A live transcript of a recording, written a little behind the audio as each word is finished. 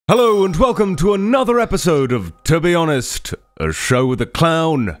Hello and welcome to another episode of To Be Honest, a show with a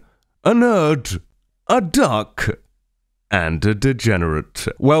clown, a nerd, a duck, and a degenerate.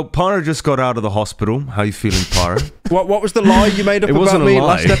 Well, Pyro just got out of the hospital. How you feeling, Pyro? What was the lie you made up about me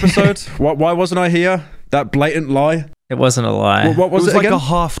last episode? Why wasn't I here? That blatant lie? It wasn't a lie. What was it again? like a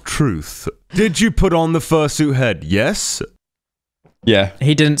half-truth. Did you put on the fursuit head? Yes? Yeah.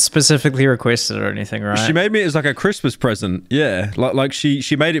 He didn't specifically request it or anything, right? She made me as like a Christmas present. Yeah. Like she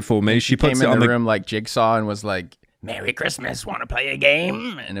made it for me. She puts came it in on the room like Jigsaw and was like, "Merry Christmas, want to play a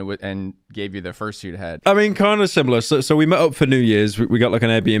game?" And gave you the fursuit head. I mean, kind of similar. So we met up for New Year's. We got like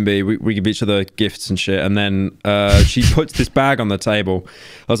an Airbnb. We give each other gifts and shit. And then she puts this bag on the table.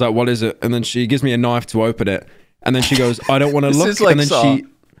 I was like, "What is it?" And then she gives me a knife to open it. And then she goes, "I don't want to look." Is like and then Saw.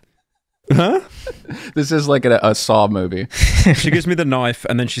 Huh? This is like a Saw movie. She gives me the knife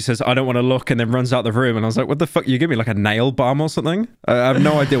and then she says, "I don't want to look," and then runs out the room. And I was like, "What the fuck? You give me like a nail bomb or something?" I have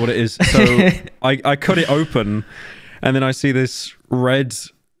no idea what it is. So I cut it open and then I see this red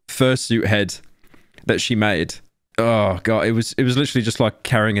fursuit head that she made. Oh god, it was literally just like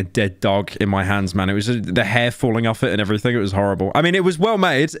carrying a dead dog in my hands, man. It was the hair falling off it and everything. It was horrible. I mean, it was well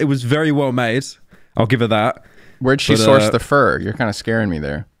made. It was very well made. I'll give her that. Where'd she source the fur? You're kind of scaring me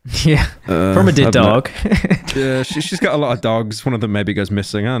there. Yeah, from a dead dog. Yeah, she's got a lot of dogs. One of them maybe goes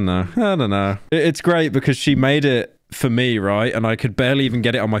missing. I don't know. It's great because she made it for me, right? And I could barely even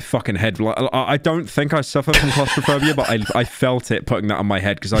get it on my fucking head. Like, I don't think I suffer from claustrophobia, but I felt it putting that on my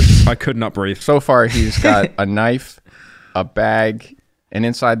head because I could not breathe. So far, he's got a knife, a bag, and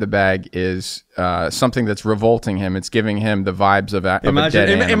inside the bag is something that's revolting him. It's giving him the vibes of a dead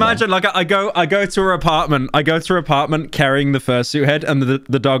animal. Imagine, like I go to her apartment. I go to her apartment carrying the fursuit head, and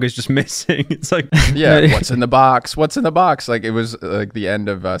the dog is just missing. It's like, yeah, what's in the box? What's in the box? Like it was like the end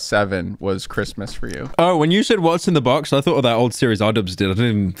of Seven was Christmas for you. Oh, when you said what's in the box, I thought of that old series iDubbbz did. I didn't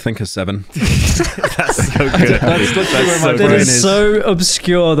even think of Seven. That's so good. That's literally where my That brain is is. so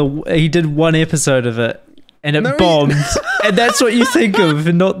obscure. He did one episode of it and it bombed. And that's what you think of,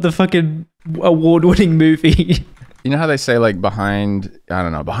 and not the fucking award-winning movie. You know how they say like behind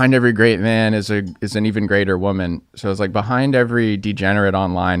every great man is an even greater woman. So it's like behind every degenerate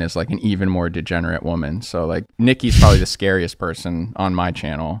online is like an even more degenerate woman. So like Nikki's probably the scariest person on my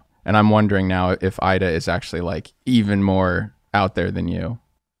channel, and I'm wondering now if Ida is actually like even more out there than you.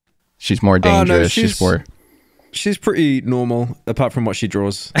 She's more dangerous. No, she's pretty normal apart from what she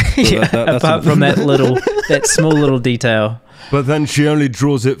draws. Yeah, apart from that small little detail. But then she only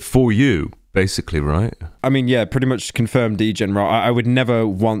draws it for you, basically, right? I mean, yeah, pretty much confirmed degen, right? I would never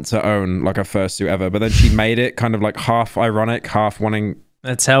want to own like a fursuit ever, but then she made it kind of like half ironic, half wanting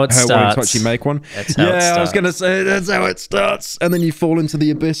That's how it her starts. wanting to actually make one. That's how it starts. I was gonna say that's how it starts, and then you fall into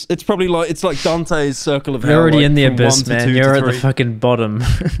the abyss. It's probably like Dante's circle of hell. You're already like, in the from abyss, 1 to man. 2 to You're at 3. the fucking bottom.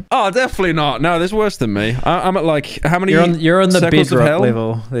 Oh, definitely not. No, there's worse than me. I'm at like how many? You're on the circles of bedrock hell?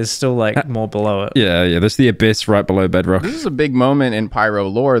 level. There's still like more below it. Yeah. There's the abyss right below bedrock. This is a big moment in Pyro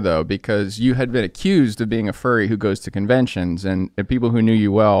lore, though, because you had been accused of being a furry who goes to conventions, and people who knew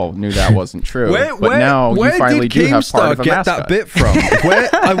you well knew that wasn't true. But now you finally do have part of a get mascot. that bit from?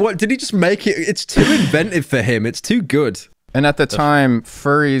 What did he just make it? It's too inventive for him. It's too good. And at the time,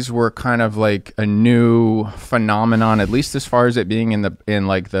 furries were kind of like a new phenomenon, at least as far as it being in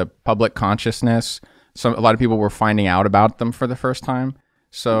like the public consciousness. A lot of people were finding out about them for the first time.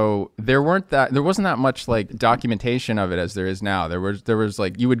 So there wasn't that much like documentation of it as there is now. There was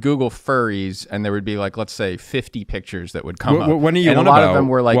like, you would Google furries and there would be like, let's say 50 pictures that would come up. When are you and on a lot about? of them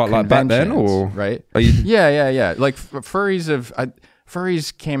were like what, like back then, or right? Are you... Yeah. Like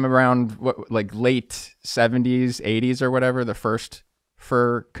furries came around like late 70s, 80s or whatever, the first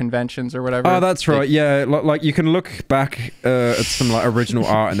fur conventions or whatever. Oh, that's right. Yeah, like you can look back at some like original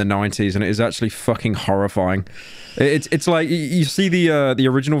art in the 90s and it is actually fucking horrifying. It's like you see the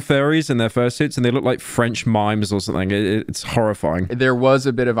original fairies in their fursuits and they look like French mimes or something. It's horrifying. There was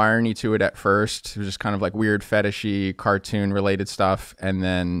a bit of irony to it at first. It was just kind of like weird fetishy cartoon related stuff, and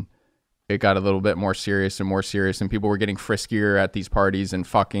then it got a little bit more serious, and people were getting friskier at these parties and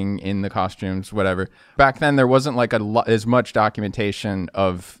fucking in the costumes, whatever. Back then, there wasn't like as much documentation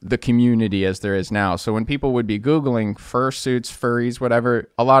of the community as there is now. So when people would be Googling fursuits, furries,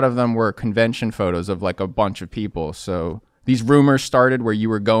 whatever, a lot of them were convention photos of like a bunch of people. So these rumors started where you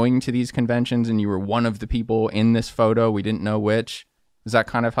were going to these conventions and you were one of the people in this photo. We didn't know which. Is that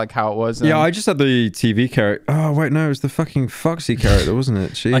kind of like how it was then? Yeah, I just had the TV character. Oh, wait, no, it was the fucking Foxy character, wasn't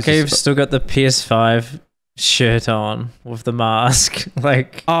it? Jesus. Like, you've still got the PS5 shirt on with the mask.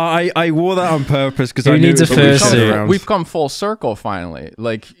 Like, I wore that on purpose because Who I knew needs it was a gonna be fursuit? coming around. We've come full circle finally.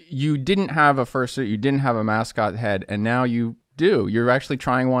 Like, you didn't have a fursuit, you didn't have a mascot head, and now you do. You're actually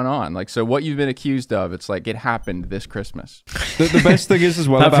trying one on. Like, so what you've been accused of, it's like it happened this Christmas. The best thing is as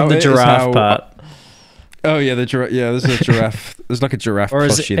well Apart about from the it giraffe is how, part. Oh yeah, the giraffe. Yeah, there's a giraffe. There's like a giraffe Or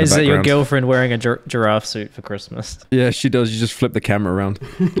plushie in the is it background. your girlfriend wearing a giraffe suit for Christmas? Yeah, she does. You just flip the camera around.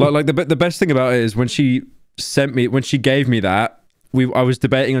 like the best thing about it is when she gave me that, I was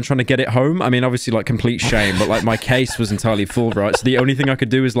debating on trying to get it home. I mean, obviously, like, complete shame, but like my case was entirely full, right? So the only thing I could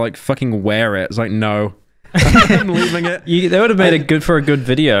do is like fucking wear it. It's like, no, I'm leaving it. That would have made it good for a good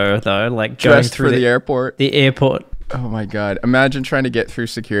video, though. Like going Dressed through for the airport. The airport. Oh my god! Imagine trying to get through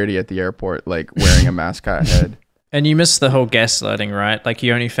security at the airport, like wearing a mascot head. And you missed the whole gaslighting, right? Like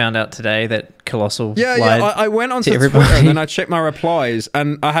you only found out today that Colossal Yeah. I went onto Twitter and then I checked my replies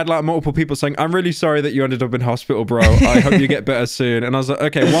and I had like multiple people saying, "I'm really sorry that you ended up in hospital, bro. I hope you get better soon." And I was like,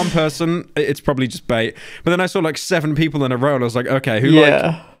 okay, one person, it's probably just bait. But then I saw like 7 people in a row and I was like, okay, who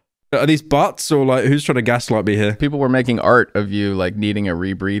like... Are these bots or like who's trying to gaslight me here? People were making art of you like needing a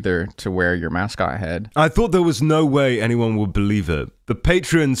rebreather to wear your mascot head. I thought there was no way anyone would believe it. The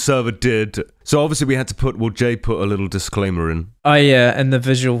Patreon server did. So obviously we had to Jay put a little disclaimer in. Oh yeah, and the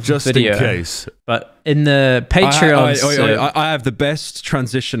visual just video. In case. But in the Patreon... I have the best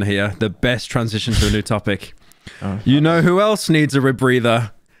transition here. The best transition to a new topic. You know who else needs a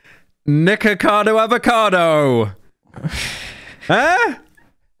rebreather? Nikocado Avocado. Huh?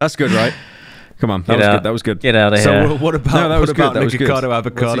 That's good, right? Come on, that was good. Get out of here. So what about Nikocado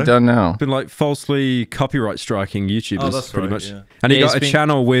Avocado? What's he done now? Been like falsely copyright striking YouTubers, that's pretty right, much. yeah. And he got a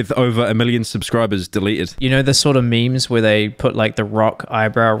channel with over 1 million subscribers deleted. You know the sort of memes where they put like the rock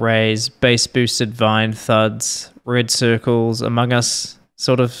eyebrow raise, bass boosted vine thuds, red circles, Among Us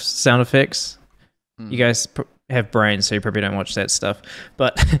sort of sound effects? You guys have brains, so you probably don't watch that stuff.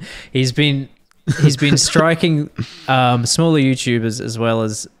 But he's been striking smaller YouTubers as well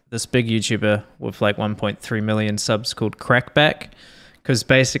as this big YouTuber with like 1.3 million subs called Crackback. Because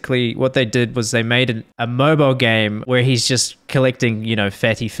basically what they did was they made a mobile game where he's just collecting,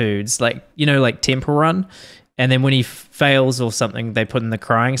 fatty foods, like Temple Run. And then when he fails or something, they put in the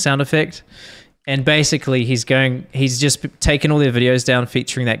crying sound effect. And basically he's just taken all their videos down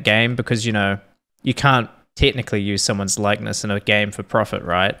featuring that game because, you can't technically use someone's likeness in a game for profit,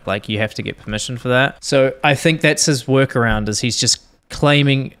 right? Like you have to get permission for that. So I think that's his workaround, is he's just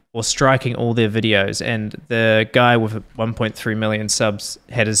claiming or striking all their videos. And the guy with 1.3 million subs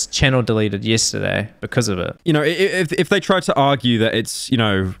had his channel deleted yesterday because of it. If they try to argue that it's,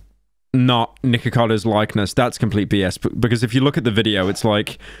 not Nikokado's likeness, that's complete BS. Because if you look at the video, it's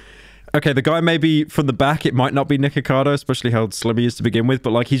like, okay, the guy maybe from the back, it might not be Nikocado, especially how slim he is to begin with,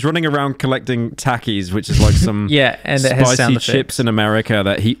 but like he's running around collecting Takis, which is like some and it has spicy chips in America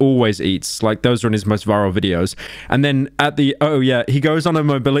that he always eats. Like those are in his most viral videos. And then he goes on a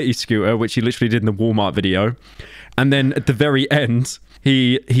mobility scooter, which he literally did in the Walmart video. And then at the very end,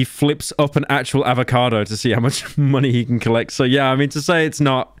 he flips up an actual avocado to see how much money he can collect. So yeah, I mean, to say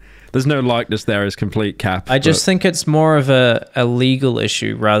there's no likeness there is complete cap. I just think it's more of a legal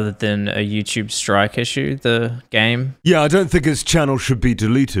issue rather than a YouTube strike issue, the game. Yeah, I don't think his channel should be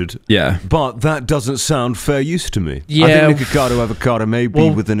deleted. Yeah. But that doesn't sound fair use to me. Yeah. I think Nikocado Avocado may be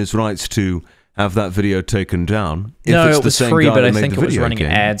within his rights to have that video taken down. No, it was free, but I think it was running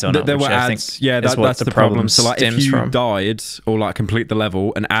ads on it. There were ads. Yeah, that's the problem. So like if you died or like complete the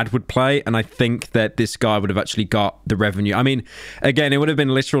level, an ad would play, and I think that this guy would have actually got the revenue. I mean, again, it would have been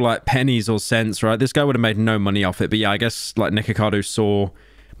literal like pennies or cents, right? This guy would have made no money off it. But yeah, I guess like Nikocado saw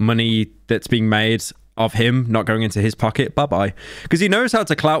money that's being made of him not going into his pocket. Bye-bye. Because he knows how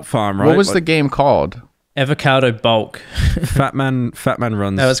to clout farm, right? What was the game called? Avocado Bulk. Fat man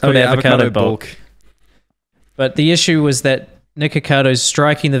runs. No, it's called Avocado Bulk. But the issue was that Nikokado's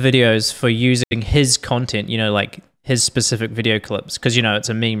striking the videos for using his content, like his specific video clips. Because, it's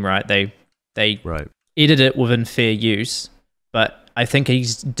a meme, right? They edit it within fair use. But I think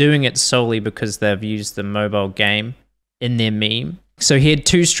he's doing it solely because they've used the mobile game in their meme. So he had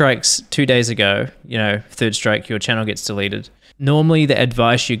 2 strikes 2 days ago. Third strike, your channel gets deleted. Normally, the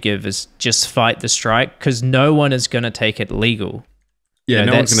advice you give is just fight the strike because no one is going to take it legal. Yeah,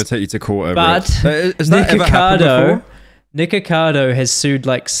 no one's going to take you to court over but it. Has that ever happened before? Nikocado has sued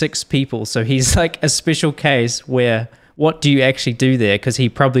like 6 people, so he's like a special case where what do you actually do there? Because he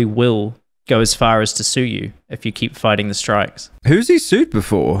probably will go as far as to sue you if you keep fighting the strikes. Who's he sued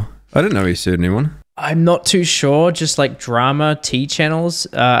before? I didn't know he sued anyone. I'm not too sure, just like drama T channels.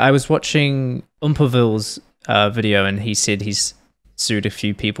 I was watching Umpaville's video and he said he's sued a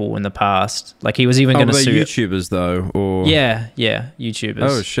few people in the past. Like he was even going to sue YouTubers though, or yeah, YouTubers.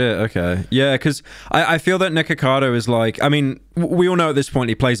 Oh shit, okay. Yeah, because I feel that Nick Ocado is like, I mean, we all know at this point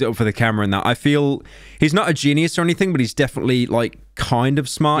he plays it up for the camera and that. I feel he's not a genius or anything, but he's definitely like kind of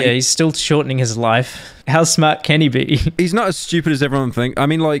smart. Yeah, he's still shortening his life. How smart can he be? He's not as stupid as everyone thinks. I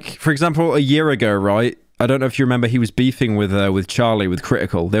mean, like, for example, a year ago, right? I don't know if you remember, he was beefing with Charlie, with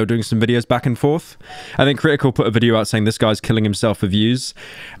Critical. They were doing some videos back and forth. I think Critical put a video out saying this guy's killing himself for views.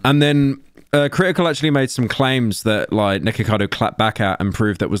 And then Critical actually made some claims that like Nick Ocado clapped back at and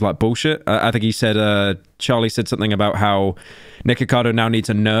proved that was like bullshit. I think he said, Charlie said something about how Nick Ocado now needs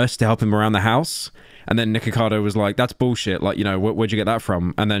a nurse to help him around the house. And then Nick Ocado was like, that's bullshit. Like, you know, where'd you get that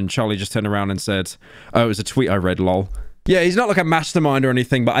from? And then Charlie just turned around and said, oh, it was a tweet I read, lol. Yeah, he's not like a mastermind or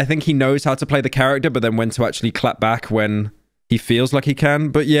anything, but I think he knows how to play the character, but then when to actually clap back when he feels like he can.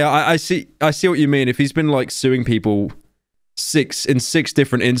 But yeah, I see what you mean. If he's been like suing people in six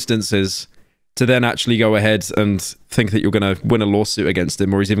different instances, to then actually go ahead and think that you're going to win a lawsuit against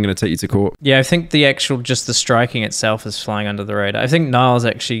him, or he's even going to take you to court. Yeah, I think just the striking itself is flying under the radar. I think Niles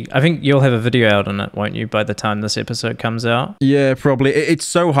I think you'll have a video out on it, won't you, by the time this episode comes out? Yeah, probably. It's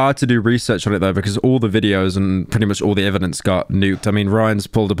so hard to do research on it, though, because all the videos and pretty much all the evidence got nuked. I mean, Ryan's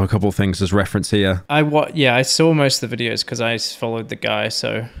pulled up a couple things as reference here. I saw most of the videos because I followed the guy,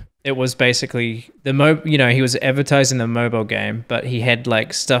 so... It was basically he was advertising the mobile game, but he had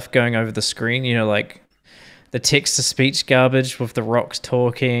like stuff going over the screen, like the text-to-speech garbage with the rocks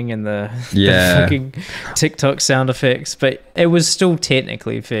talking and the fucking TikTok sound effects. But it was still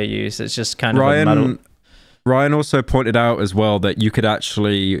technically fair use. It's just kind of a muddle. Ryan also pointed out as well that you could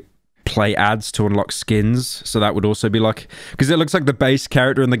actually play ads to unlock skins, so that would also be like, because it looks like the base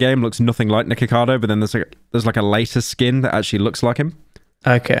character in the game looks nothing like Nick Ocado, but then there's like a later skin that actually looks like him.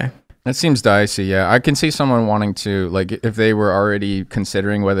 Okay. That seems dicey, yeah. I can see someone wanting to, like, if they were already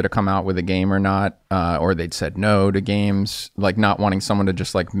considering whether to come out with a game or not, or they'd said no to games, like not wanting someone to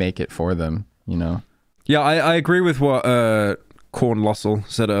just like make it for them, Yeah, I agree with what Corn Lossel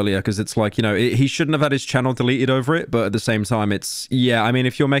said earlier, because it's like, he shouldn't have had his channel deleted over it, but at the same time, it's, I mean,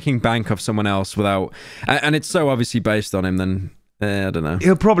 if you're making bank off someone else without, and it's so obviously based on him, then... I don't know.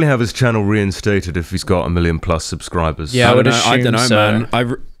 He'll probably have his channel reinstated if he's got 1 million plus subscribers. Yeah, I don't know, man. I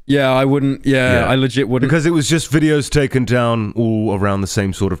wouldn't. Yeah, I legit wouldn't. Because it was just videos taken down all around the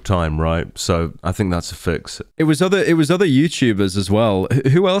same sort of time, right? So I think that's a fix. It was other YouTubers as well.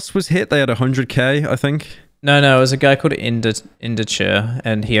 Who else was hit? They had 100K, I think. No, it was a guy called Enderchair,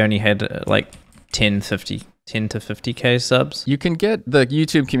 and he only had like 10 to 50K subs. You can get the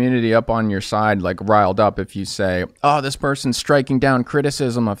YouTube community up on your side, like riled up if you say, oh, this person's striking down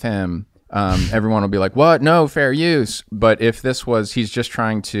criticism of him. Everyone will be like, what? No, fair use. But if he's just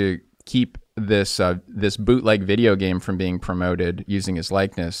trying to keep this bootleg video game from being promoted using his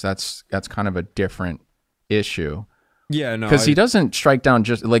likeness, that's kind of a different issue. Yeah, no. Because he doesn't strike down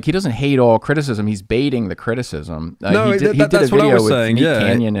he doesn't hate all criticism. He's baiting the criticism. No, he did a video with Meat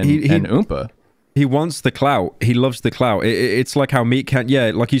Canyon and Oompa. He wants the clout. He loves the clout. It's like how Meat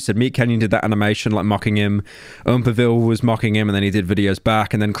Canyon, like you said, Meat Canyon did that animation, like mocking him. Oompaville was mocking him, and then he did videos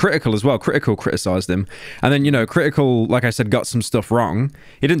back. And then Critical as well. Critical criticized him. And then, Critical, like I said, got some stuff wrong.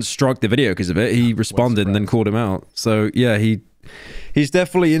 He didn't strike the video because of it. He responded and then called him out. So, yeah, he's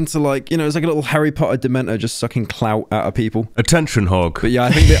definitely into like, it's like a little Harry Potter Dementor just sucking clout out of people. Attention hog. But yeah,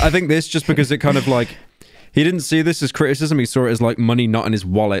 I think this, just because it kind of like... He didn't see this as criticism. He saw it as like money not in his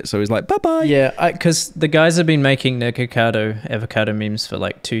wallet. So he's like, bye-bye. Yeah, because the guys have been making Nick avocado memes for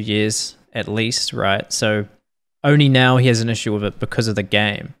like 2 years at least, right? So only now he has an issue with it because of the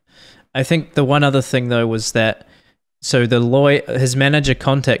game. I think the one other thing though was that, so his manager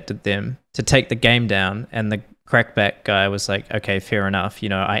contacted them to take the game down, and the crackback guy was like, okay, fair enough.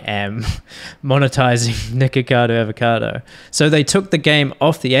 I am monetizing Nick avocado. So they took the game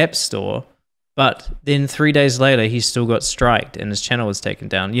off the App Store. But then 3 days later, he still got striked and his channel was taken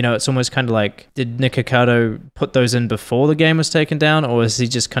down. It's almost kind of like, did Nick Ocado put those in before the game was taken down, or is he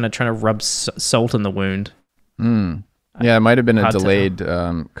just kind of trying to rub salt in the wound? Yeah, it might have been a delayed,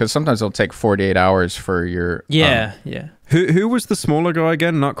 because sometimes it'll take 48 hours for your... Yeah. Who was the smaller guy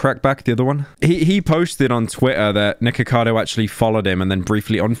again? Not Crackback, the other one? He posted on Twitter that Nick Ocado actually followed him and then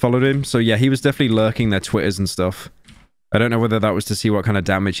briefly unfollowed him. So yeah, he was definitely lurking their Twitters and stuff. I don't know whether that was to see what kind of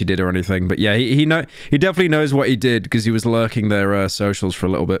damage he did or anything, but yeah, he definitely knows what he did because he was lurking their socials for a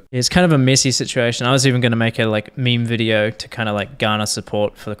little bit. It's kind of a messy situation. I was even going to make a like meme video to kind of like garner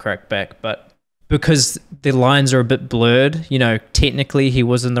support for the crackback, but because the lines are a bit blurred, technically he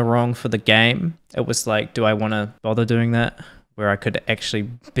was in the wrong for the game. It was like, do I want to bother doing that? Where I could actually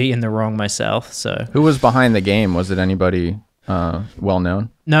be in the wrong myself. So who was behind the game? Was it anybody well known?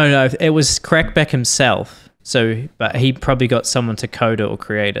 No, it was Crackback himself. So, but he probably got someone to code it or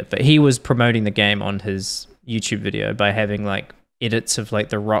create it. But he was promoting the game on his YouTube video by having like edits of like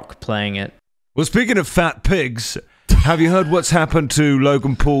The Rock playing it. Well, speaking of fat pigs, have you heard what's happened to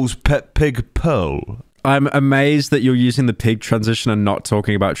Logan Paul's pet pig, Pearl? I'm amazed that you're using the pig transition and not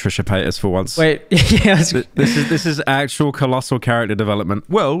talking about Trisha Paytas for once. Wait, yeah. This is actual colossal character development.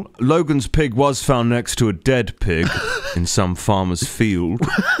 Well, Logan's pig was found next to a dead pig in some farmer's field.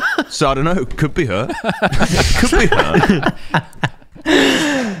 So I don't know, could be her. Could be her.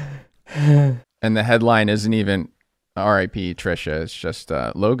 And the headline isn't even R.I.P. Trisha. It's just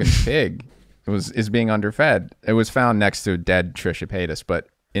Logan's pig is being underfed. It was found next to a dead Trisha Paytas. But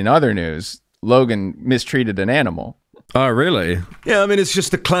in other news, Logan mistreated an animal. Oh, really? Yeah, I mean, it's just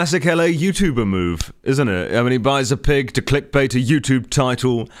the classic LA YouTuber move, isn't it? I mean, he buys a pig to clickbait a YouTube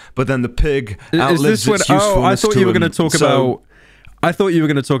title, but then the pig outlives its usefulness. Oh, I thought you were going to talk about... I thought you were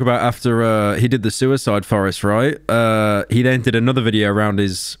going to talk about after he did the suicide forest, right? He then did another video around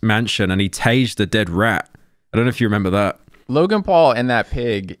his mansion and he tased a dead rat. I don't know if you remember that. Logan Paul and that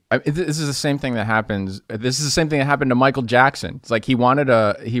pig. This is the same thing that happens. This is the same thing that happened to Michael Jackson. It's like he wanted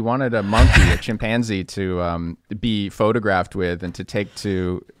a monkey, a chimpanzee, to be photographed with and to take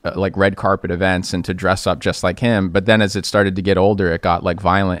to like red carpet events and to dress up just like him. But then as it started to get older, it got like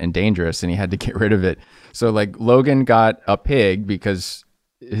violent and dangerous, and he had to get rid of it. So like Logan got a pig because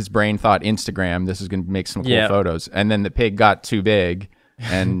his brain thought Instagram, this is going to make some cool photos, and then the pig got too big,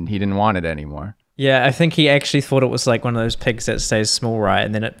 and he didn't want it anymore. Yeah, I think he actually thought it was like one of those pigs that stays small, right?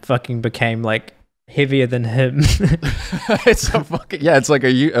 And then it fucking became like heavier than him. It's a fucking it's like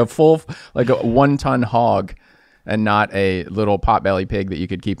a full like a 1-ton hog, and not a little potbelly pig that you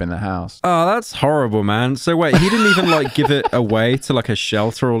could keep in the house. Oh, that's horrible, man. So wait, he didn't even like give it away to like a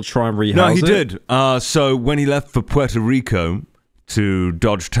shelter or try and rehouse it? No, he did. So when he left for Puerto Rico to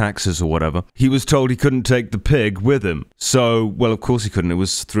dodge taxes or whatever, he was told he couldn't take the pig with him. So, well, of course he couldn't. It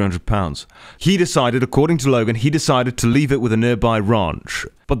was 300 pounds. He decided, according to Logan, he decided to leave it with a nearby ranch.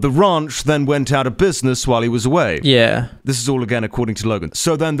 But the ranch then went out of business while he was away. Yeah. This is all again according to Logan.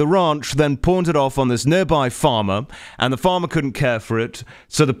 So then the ranch then pawned it off on this nearby farmer, and the farmer couldn't care for it.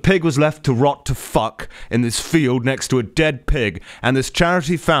 So the pig was left to rot to fuck in this field next to a dead pig. And this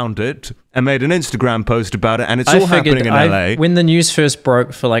charity found it and made an Instagram post about it, and it's all happening in LA. When the news first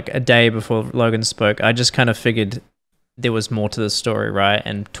broke for like a day before Logan spoke, I just kind of figured there was more to the story, right?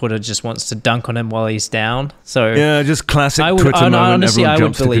 And Twitter just wants to dunk on him while he's down. So yeah, just classic Twitter moment. Honestly,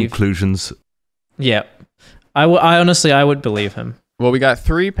 everyone jumps to conclusions. Yeah, I would believe him. Well, we got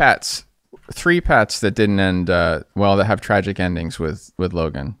three pets that didn't end well, that have tragic endings with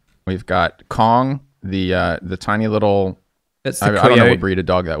Logan. We've got Kong, the tiny little. I don't know what breed of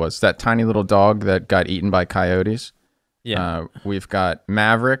dog that was. That tiny little dog that got eaten by coyotes. Yeah. We've got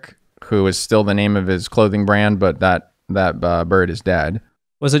Maverick, who is still the name of his clothing brand, but that bird is dead.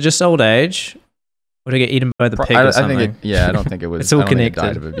 Was it just old age? Or did it get eaten by the pig or something? I don't think it was. It's all connected.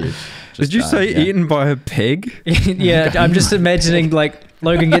 Died of abuse. Did you say eaten by a pig? Yeah, I'm just imagining like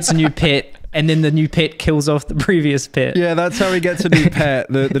Logan gets a new pet, and then the new pet kills off the previous pet. Yeah, that's how he gets a new pet.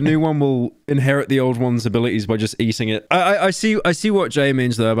 The new one will inherit the old one's abilities by just eating it. I see what Jay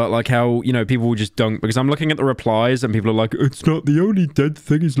means though about like how, you know, people will just dunk, because I'm looking at the replies and people are like, it's not the only dead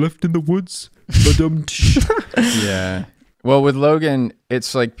thing is left in the woods. Yeah. Well, with Logan,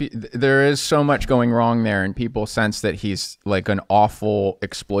 it's like there is so much going wrong there, and people sense that he's like an awful,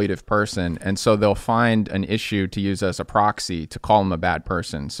 exploitive person, and so they'll find an issue to use as a proxy to call him a bad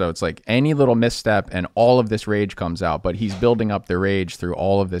person. So it's like any little misstep and all of this rage comes out, but he's building up the rage through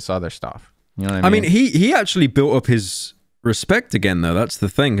all of this other stuff. You know what I mean? I mean, he actually built up his respect again, though. That's the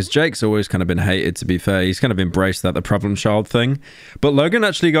thing, because Jake's always kind of been hated, to be fair. He's kind of embraced the problem child thing, but Logan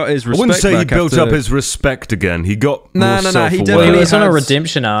actually got his respect. I wouldn't say back he built up his respect again. He got no, he definitely he's on a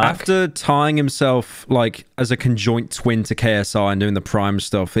redemption arc after tying himself like as a conjoint twin to KSI and doing the Prime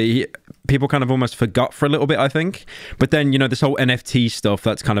stuff. People kind of almost forgot for a little bit, I think, but then, you know, this whole NFT stuff,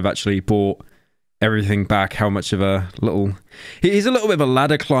 that's kind of actually brought everything back. How much of a little he's a little bit of a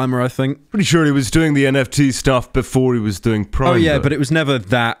ladder climber, I think. Pretty sure he was doing the NFT stuff before he was doing Prime. Oh yeah, but it was never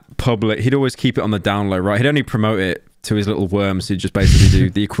that public. He'd always keep it on the down low, right? He'd only promote it to his little worms who'd just basically do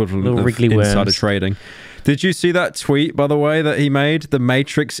the equivalent of insider trading. Did you see that tweet, by the way, that he made? The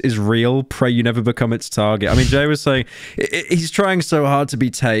Matrix is real. Pray you never become its target. I mean, Jay was saying he's trying so hard to be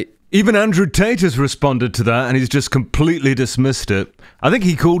Tate. Even Andrew Tate has responded to that, and he's just completely dismissed it. I think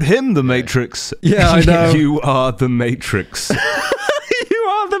he called him the Matrix. Yeah, I know. You are the Matrix. You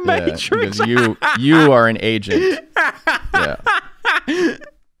are the Matrix. Because you are an agent. Yeah.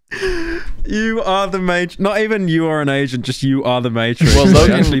 You are the Matrix. Not even you are an agent, just you are the Matrix. Well,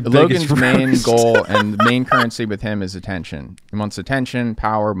 Actually, Logan's biggest main roast. goal and the main currency with him is attention. He wants attention,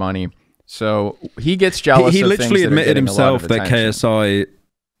 power, money. So he gets jealous. He of literally things that are admitted getting a lot of himself that attention. KSI.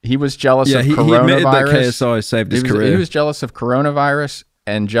 He was jealous Yeah, of he coronavirus. admitted that KSI saved his career. He was jealous of coronavirus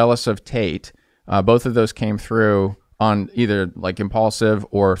and jealous of Tate. Both of those came through on either like Impulsive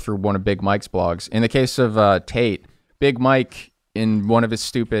or through one of Big Mike's blogs. In the case of Tate, Big Mike in one of his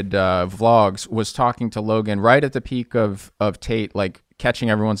stupid vlogs was talking to Logan right at the peak of Tate, like catching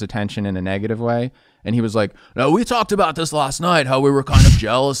everyone's attention in a negative way. And he was like, "No, we talked about this last night, how we were kind of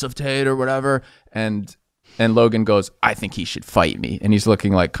jealous of Tate or whatever." And Logan goes, "I think he should fight me." And he's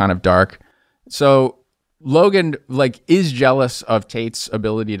looking like kind of dark. So Logan like is jealous of Tate's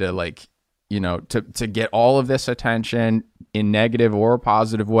ability to like, you know, to get all of this attention in negative or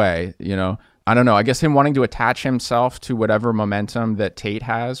positive way, you know. I don't know. I guess him wanting to attach himself to whatever momentum that Tate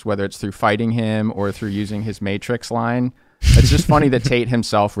has, whether it's through fighting him or through using his Matrix line. It's just funny that Tate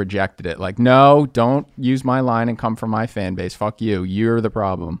himself rejected it. Like, no, don't use my line and come from my fan base. Fuck you. You're the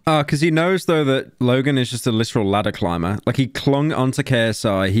problem. Because he knows, though, that Logan is just a literal ladder climber. Like, he clung onto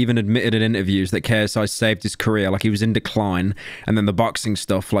KSI. He even admitted in interviews that KSI saved his career. Like, he was in decline. And then the boxing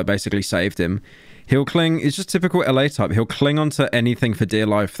stuff, like, basically saved him. He'll cling... It's just typical LA type. He'll cling onto anything for dear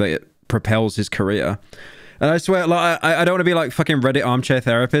life that propels his career. And I swear, like, I don't want to be like fucking Reddit armchair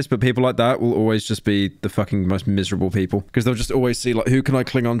therapist, but people like that will always just be the fucking most miserable people because they'll just always see like, who can I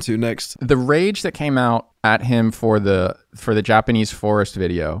cling on to next? The rage that came out at him for the Japanese forest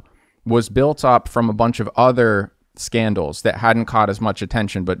video was built up from a bunch of other scandals that hadn't caught as much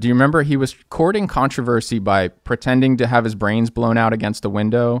attention. But do you remember he was courting controversy by pretending to have his brains blown out against a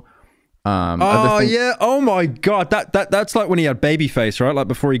window? Oh yeah! Oh my god! That's like when he had baby face, right? Like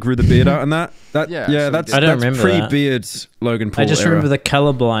before he grew the beard out and that. Yeah, Yeah, so that's I don't that's remember that. pre-beard Logan Paul. I just era. remember the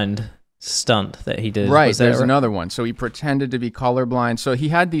colorblind stunt that he did. Right, Was that there's right? another one. So he pretended to be colorblind. So he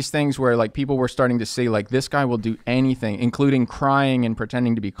had these things where like people were starting to see like this guy will do anything, including crying and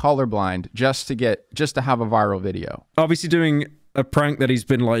pretending to be colorblind just to have a viral video. Obviously doing a prank that he's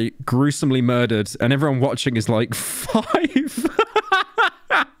been like gruesomely murdered, and everyone watching is like 5.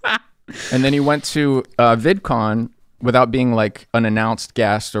 And then he went to VidCon without being like an announced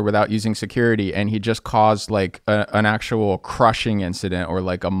guest or without using security, and he just caused like an actual crushing incident or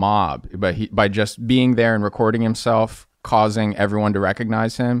like a mob, but by just being there and recording himself, causing everyone to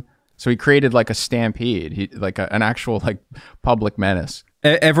recognize him. So he created like a stampede, an actual like public menace.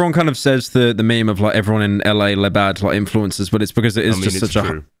 Everyone kind of says the meme of like everyone in LA Lebad like influencers, but it's because it is just such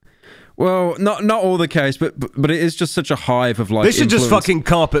true. well, not all the case, but it is just such a hive of like. They should just influence. fucking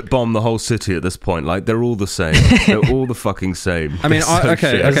carpet bomb the whole city at this point. Like they're all the same. They're all the fucking same. I mean, They're so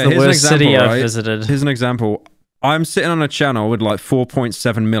shit. It's the here's an worst city example, I've right? visited. Here's an example. I'm sitting on a channel with like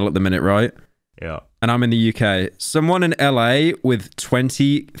 4.7 mil at the minute, right? Yeah. And I'm in the UK. Someone in LA with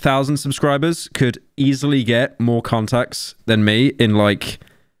 20,000 subscribers could easily get more contacts than me in like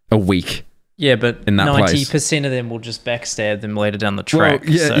a week. Yeah, but In that 90% of them will just backstab them later down the track. Well,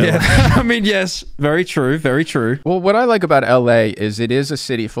 yeah, so. yeah. I mean, yes, very true, very true. Well, what I like about LA is it is a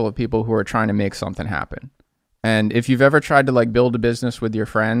city full of people who are trying to make something happen. And if you've ever tried to like build a business with your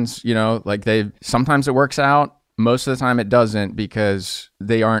friends, you know, like sometimes it works out. Most of the time it doesn't because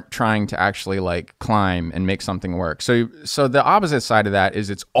they aren't trying to actually like climb and make something work. So the opposite side of that is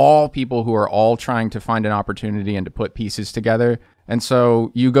it's all people who are all trying to find an opportunity and to put pieces together. And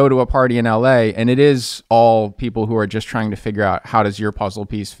so you go to a party in LA and it is all people who are just trying to figure out how does your puzzle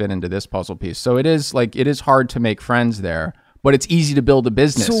piece fit into this puzzle piece. So it is hard to make friends there, but it's easy to build a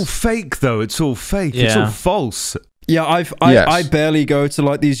business. It's all fake though. It's all fake. It's all Yeah. false. Yeah, Yes. I barely go to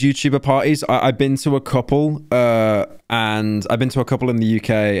like these YouTuber parties. I've been to a couple, and I've been to a couple in the UK,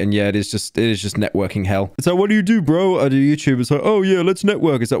 and yeah, it is just networking hell. It's like, what do you do, bro? I do YouTube. It's like, oh yeah, let's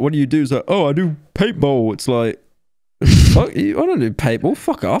network. It's like, what do you do? It's like, oh, I do paintball. It's like, fuck you, I don't do paintball.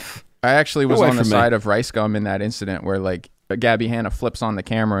 Fuck off. I actually was Away on the from me. side of Rice Gum in that incident where like Gabby Hanna flips on the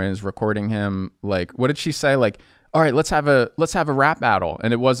camera and is recording him. Like, what did she say? Like, all right, let's have a rap battle.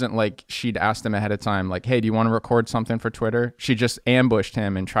 And it wasn't like she'd asked him ahead of time, like, hey, do you want to record something for Twitter? She just ambushed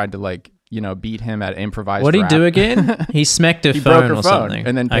him and tried to like, you know, beat him at improvised What'd he rap. do again? He smacked her He phone broke her or phone something.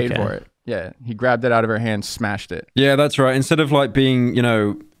 and then paid Okay. for it. Yeah, he grabbed it out of her hand, smashed it. Yeah, that's right. Instead of like being, you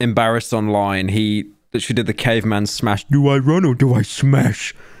know, embarrassed online, she did the caveman smash. Do I run or do I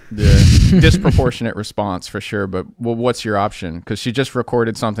smash? Yeah, disproportionate response for sure. But well, what's your option? Because she just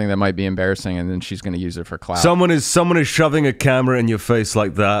recorded something that might be embarrassing, and then she's going to use it for clout. Someone is shoving a camera in your face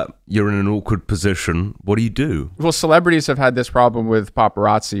like that. You're in an awkward position. What do you do? Well, celebrities have had this problem with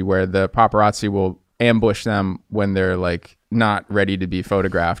paparazzi, where the paparazzi will ambush them when they're like not ready to be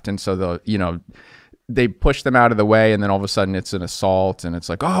photographed. And so they push them out of the way, and then all of a sudden it's an assault, and it's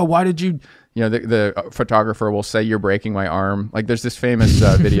like, oh, why did you, the photographer will say, you're breaking my arm. Like there's this famous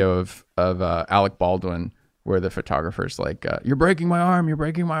video of Alec Baldwin where the photographer's like, you're breaking my arm, you're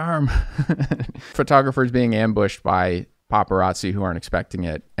breaking my arm. Photographer's being ambushed by paparazzi who aren't expecting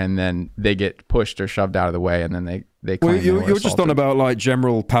it, and then they get pushed or shoved out of the way, and then they claim well, you're just on about like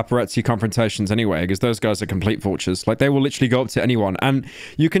general paparazzi confrontations anyway, because those guys are complete vultures. Like they will literally go up to anyone, and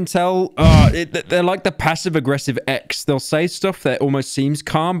you can tell they're like the passive aggressive ex. They'll say stuff that almost seems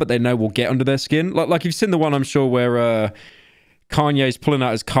calm, but they know will get under their skin. Like you've seen the one, I'm sure, where Kanye's pulling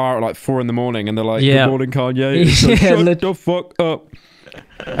out his car at like 4 in the morning, and they're like, "Good morning, Kanye." Like, shut the fuck up.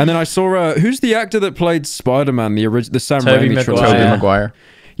 And then I saw who's the actor that played Spider-Man, the Sam Raimi trilogy? Tobey Maguire.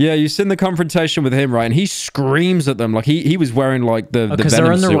 Yeah, you've seen the confrontation with him, right? And he screams at them like he was wearing like the because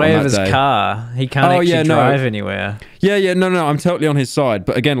they're in the way of his car. He can't drive anywhere. Yeah, no, I'm totally on his side.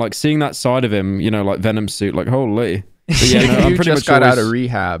 But again, like seeing that side of him, like Venom suit, like holy. But yeah, no, I'm pretty just much got out of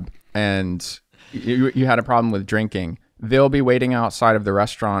rehab and you had a problem with drinking. They'll be waiting outside of the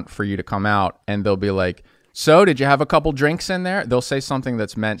restaurant for you to come out, and they'll be like, so did you have a couple drinks in there? They'll say something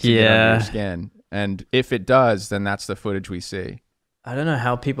that's meant to get under your skin. And if it does, then that's the footage we see. I don't know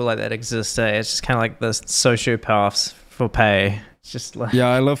how people like that exist. It's just kind of like the sociopaths for pay. It's just like... Yeah,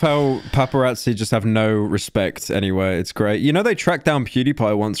 I love how paparazzi just have no respect anyway. It's great. They tracked down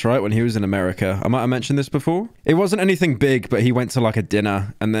PewDiePie once, right? When he was in America. I might have mentioned this before. It wasn't anything big, but he went to like a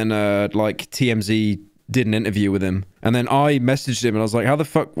dinner, and then like TMZ did an interview with him, and then I messaged him and I was like, how the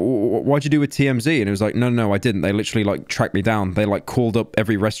fuck, why'd you do with TMZ? And he was like, no, I didn't. They literally like tracked me down. They like called up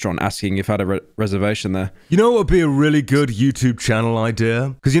every restaurant asking if I had a reservation there. You know what would be a really good YouTube channel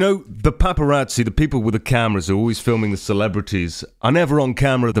idea? Because the paparazzi, the people with the cameras who are always filming the celebrities, are never on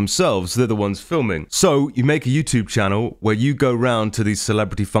camera themselves. They're the ones filming. So you make a YouTube channel where you go round to these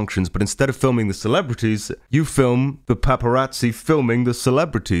celebrity functions, but instead of filming the celebrities, you film the paparazzi filming the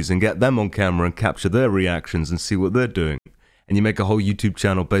celebrities and get them on camera and capture their reactions and see what they're doing. And you make a whole YouTube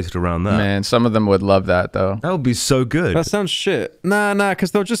channel based around that. Man, some of them would love that though. That would be so good. That sounds shit. Nah,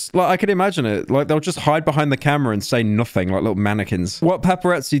 because they'll just, like, I could imagine it. Like, they'll just hide behind the camera and say nothing, like little mannequins. What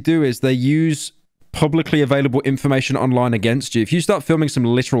paparazzi do is they use publicly available information online against you. If you start filming some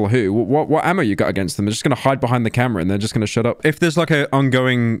literal what ammo you got against them? They're just going to hide behind the camera and they're just going to shut up. If there's like an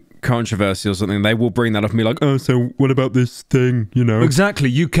ongoing controversy or something, they will bring that up and be like, oh, so what about this thing, Exactly.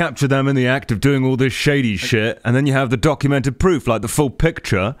 You capture them in the act of doing all this shady shit, and then you have the documented proof, like the full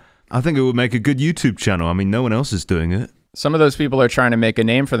picture. I think it would make a good YouTube channel. I mean, no one else is doing it. Some of those people are trying to make a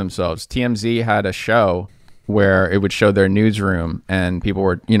name for themselves. TMZ had a show where it would show their newsroom, and people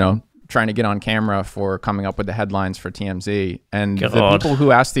were, trying to get on camera for coming up with the headlines for TMZ. And the people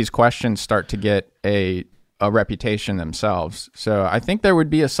who ask these questions start to get a reputation themselves. So I think there would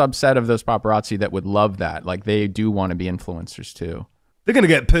be a subset of those paparazzi that would love that. Like they do want to be influencers too. They're going to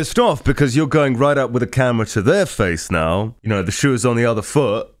get pissed off because you're going right up with a camera to their face now. The shoe is on the other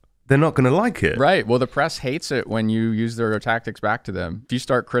foot. They're not going to like it. Right. Well, the press hates it when you use their tactics back to them. If you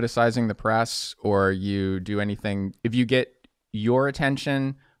start criticizing the press or you do anything, if you get your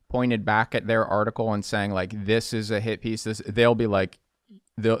attention pointed back at their article and saying like, this is a hit piece, they'll be like,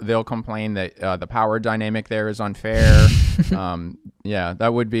 they'll complain that the power dynamic there is unfair. Yeah,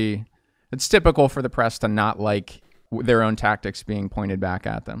 that would be, it's typical for the press to not like their own tactics being pointed back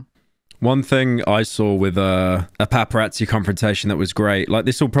at them. One thing I saw with a paparazzi confrontation that was great, like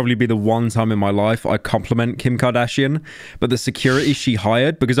this will probably be the one time in my life I compliment Kim Kardashian, but the security she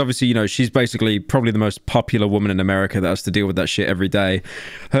hired, because obviously, she's basically probably the most popular woman in America that has to deal with that shit every day.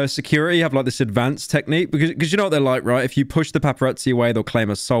 Her security have like this advanced technique, because you know what they're like, right? If you push the paparazzi away, they'll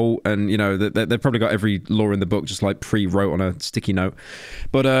claim assault, and they've probably got every law in the book just like pre-wrote on a sticky note.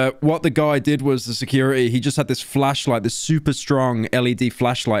 But what the guy did was, the security, he just had this flashlight, this super strong LED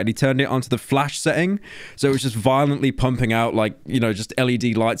flashlight, and he turned it onto the flash setting, so it was just violently pumping out like just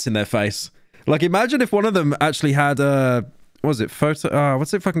LED lights in their face. Like imagine if one of them actually had what was it,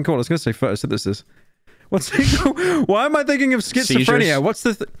 what's it fucking called? I was gonna say photosynthesis. What's it called? Why am I thinking of schizophrenia?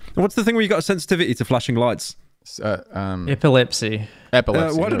 Seizures? What's the thing where you got a sensitivity to flashing lights? Epilepsy.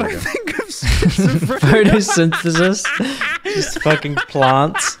 Epilepsy. What did I think of schizophrenia? Photosynthesis. Just fucking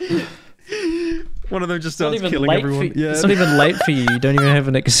plants. One of them just starts killing everyone. Yeah. It's not even late for you. You don't even have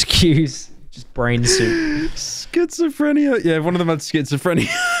an excuse. Just brain soup. Schizophrenia. Yeah, one of them had schizophrenia.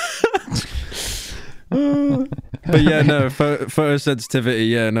 But yeah, no, photosensitivity.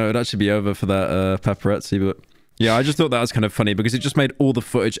 Yeah, no, it'd actually be over for that paparazzi. But yeah, I just thought that was kind of funny because it just made all the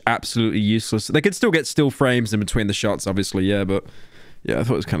footage absolutely useless. They could still get still frames in between the shots, obviously, yeah, but yeah, I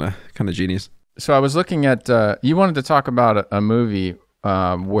thought it was kind of genius. So I was looking at, you wanted to talk about a movie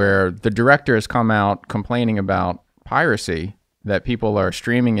where the director has come out complaining about piracy, that people are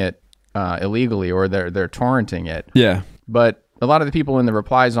streaming it illegally or they're torrenting it. Yeah. But a lot of the people in the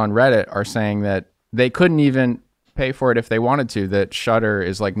replies on Reddit are saying that they couldn't even pay for it if they wanted to, that Shudder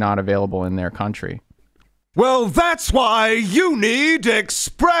is like not available in their country. Well, that's why you need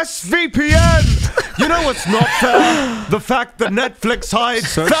ExpressVPN. You know what's not fair? The fact that Netflix hides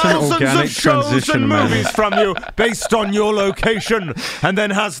Such an thousands of organic shows transition, and man. movies from you based on your location, and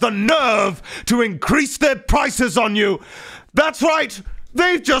then has the nerve to increase their prices on you. That's right.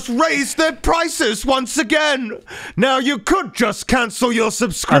 They've just raised their prices once again. Now, you could just cancel your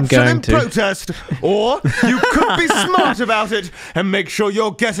subscription in protest, or you could be smart about it and make sure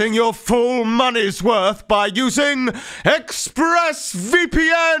you're getting your full money's worth by using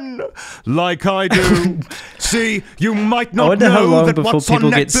ExpressVPN, like I do. See, you might not know that what's on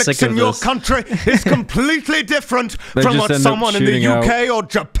Netflix in your country is completely different from what someone in the UK or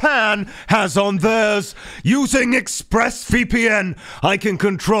Japan has on theirs. Using ExpressVPN, I can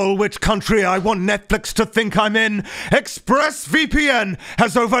control which country I want Netflix to think I'm in. ExpressVPN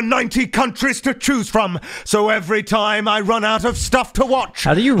has over 90 countries to choose from, so every time I run out of stuff to watch,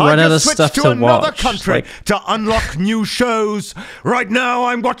 how do you run out of stuff to another watch? Country to unlock new shows. Right now,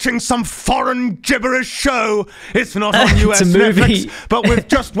 I'm watching some foreign gibberish show. It's not on US Netflix, but with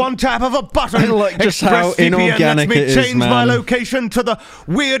just one tap of a button, like just how inorganic lets me it is, change my man. location to the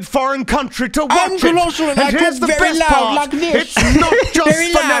weird foreign country to watch it. also And here's the very best loud part: like this. it's not just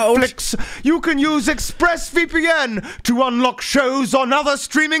Very for loud. Netflix. You can use ExpressVPN to unlock shows on other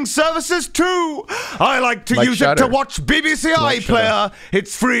streaming services too. I like to Like use Shudder. it to watch BBC iPlayer.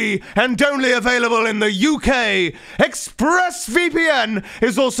 It's free and only available in the UK. ExpressVPN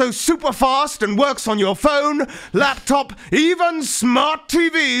is also super fast and works on your phone, laptop, even smart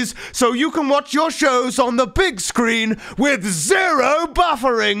TVs, so you can watch your shows on the big screen with zero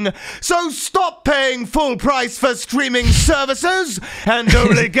buffering. So stop paying full price for streaming services and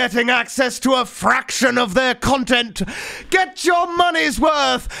only getting access to a fraction of their content. Get your money's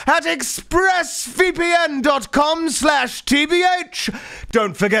worth at expressvpn.com/tbh.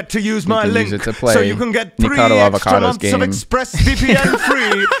 Don't forget to use my can link use it to play so you can get 3 Nikado extra Avocado's months of game. ExpressVPN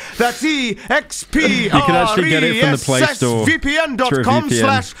free. That's You can actually get it from the Play Store through a VPN.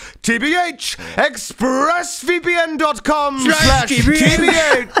 vpn.com/tbh.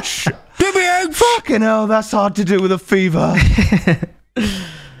 expressvpn.com/tbh. Fucking hell, that's hard to do with a fever.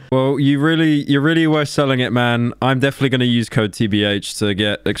 Well, you really were selling it, man. I'm definitely going to use code TBH to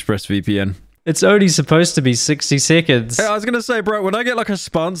get ExpressVPN. It's only supposed to be 60 seconds. Hey, I was gonna say, bro, when I get like a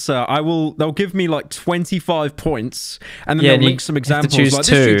sponsor, they'll give me like 25 points, and then they'll link some examples like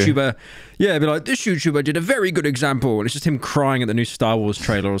this YouTuber. Yeah, it'd be like, this YouTuber did a very good example, and it's just him crying at the new Star Wars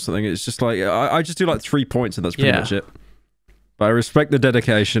trailer or something. It's just like I just do like 3 points, and that's pretty much it. But I respect the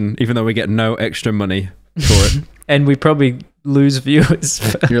dedication, even though we get no extra money for it. And we probably lose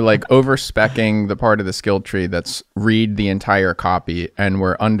viewers. You're like over-speccing the part of the skill tree that's read the entire copy, and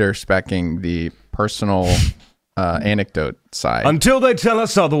we're under-speccing the personal anecdote side. Until they tell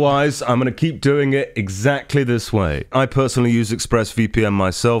us otherwise, I'm going to keep doing it exactly this way. I personally use ExpressVPN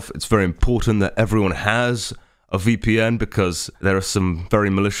myself. It's very important that everyone has a VPN because there are some very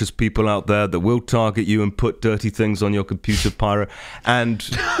malicious people out there that will target you and put dirty things on your computer, Pyro. And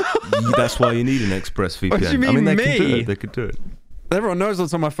that's why you need an ExpressVPN. What do you mean, I mean, they me? can do it. They could do it. Everyone knows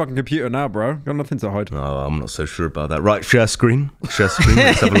what's on my fucking computer now, bro. Got nothing to hide. Oh, I'm not so sure about that. Right, share screen. Share screen.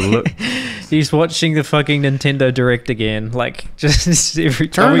 Let's have a little look. He's watching the fucking Nintendo Direct again. Like, just every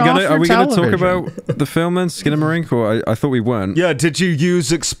time. Are we gonna talk about the film then, Skinamarink? Or I thought we weren't. Yeah, did you use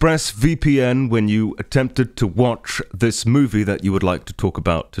ExpressVPN when you attempted to watch this movie that you would like to talk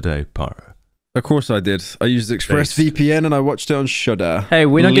about today, Pyro? Of course I did. I used ExpressVPN and I watched it on Shudder. Hey,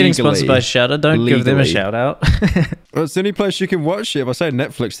 we're not getting sponsored by Shudder. Don't give them a shout out. Well, it's the only place you can watch it. If I say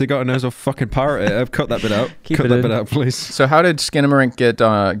Netflix, they got a nose of fucking pirate it. I've cut that bit out. Cut that bit out, please. So how did Skinamarink get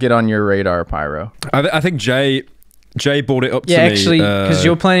on your radar, Pyro? I think Jay brought it up to me. Yeah, actually, because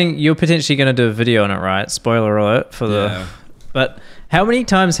you're potentially going to do a video on it, right? Spoiler alert for the... Yeah. But how many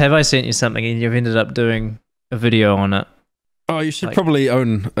times have I sent you something and you've ended up doing a video on it? Oh, you should probably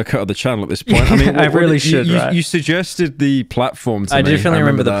own a cut of the channel at this point. I mean, I really should, right? You suggested the platform to me. I definitely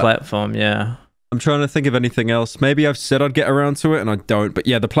remember the that. platform, yeah. I'm trying to think of anything else. Maybe I've said I'd get around to it and I don't. But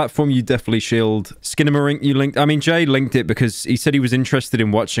yeah, the platform you definitely shield. Skinamarink you linked. I mean, Jay linked it because he said he was interested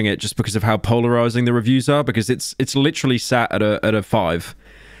in watching it just because of how polarizing the reviews are, because it's literally sat at a 5.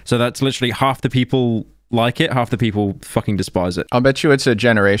 So that's literally half the people like it, half the people fucking despise it. I'll bet you it's a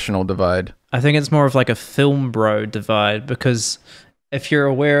generational divide. I think it's more of like a film bro divide because if you're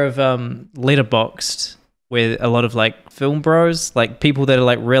aware of Letterboxd, where a lot of like film bros, like people that are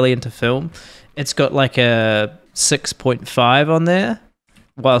like really into film, it's got like a 6.5 on there,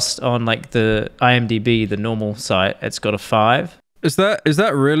 whilst on like the IMDb, the normal site, it's got a 5. Is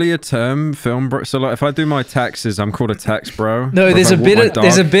that really a term, film bro? So like, if I do my taxes, I'm called a tax bro. No, Or there's if a I walk my bit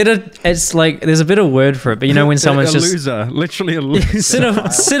dog- of it's like there's a bit of word for it, but you know when someone's a just loser, literally a loser.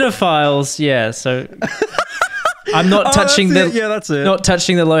 cinephiles, yeah. So I'm not touching that's the it. Yeah, that's it. not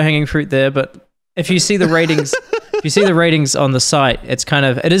touching the low hanging fruit there, but if you see the ratings, on the site,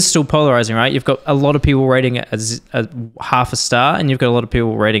 it is still polarizing, right? You've got a lot of people rating it as a half a star, and you've got a lot of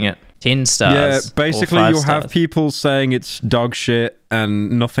people rating it 10 stars. Yeah, basically or 5 you'll have stars. people saying it's dog shit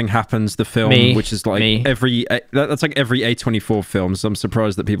and nothing happens. The film, Me. which is like that's like every A24 film. So I'm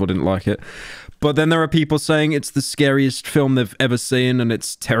surprised that people didn't like it. But then there are people saying it's the scariest film they've ever seen and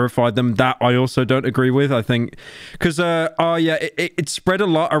it's terrified them. That I also don't agree with. I think because it spread a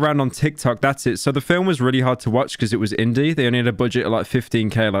lot around on TikTok. That's it. So the film was really hard to watch because it was indie. They only had a budget of like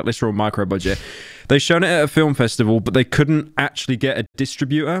 15K, like literal micro budget. They shown it at a film festival, but they couldn't actually get a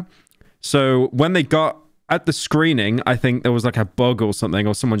distributor. So when they got at the screening, I think there was like a bug or something,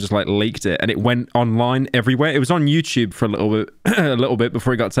 or someone just like leaked it, and it went online everywhere. It was on YouTube for a little bit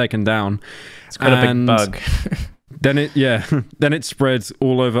before it got taken down. It's got a big bug. Then it spread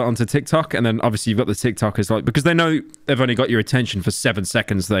all over onto TikTok, and then obviously you've got the TikTokers, like, because they know they've only got your attention for 7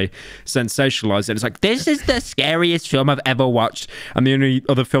 seconds, they sensationalize it. It's like, this is the scariest film I've ever watched, and the only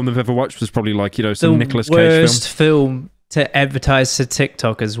other film they've ever watched was probably like, you know, some Nicolas Cage film. The worst film to advertise to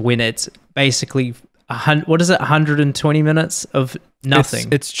TikTok is when it's basically 120 minutes of nothing.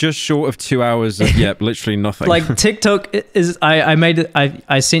 It's just short of 2 hours of literally nothing. Like TikTok is. I made it.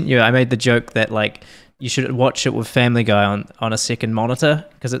 I sent you. I made the joke that like you should watch it with Family Guy on a second monitor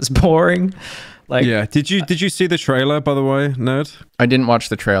because it's boring. Like, yeah. Did you see the trailer, by the way, Nerd? I didn't watch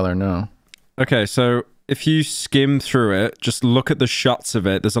the trailer, no. Okay, so if you skim through it, just look at the shots of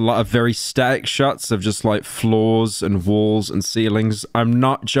it. There's a lot of very static shots of just like floors and walls and ceilings. I'm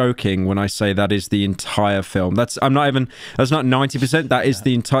not joking when I say that is the entire film. That's not 90%. That is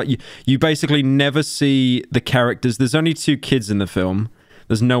the entire. You basically never see the characters. There's only 2 kids in the film.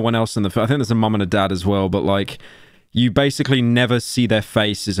 There's no one else in the film. I think there's a mom and a dad as well, but like you basically never see their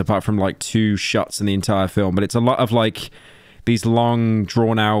faces apart from like 2 shots in the entire film. But it's a lot of like these long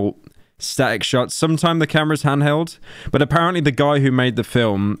drawn out static shots. Sometimes the camera's handheld, but apparently the guy who made the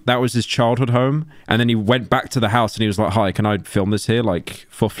film, that was his childhood home, and then he went back to the house and he was like, hi, can I film this here, like,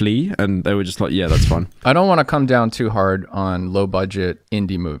 for free? And they were just like, yeah, that's fine. I don't want to come down too hard on low budget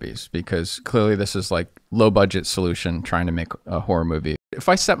indie movies because clearly this is like low budget solution trying to make a horror movie. If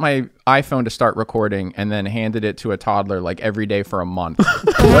I set my iPhone to start recording and then handed it to a toddler like every day for a month,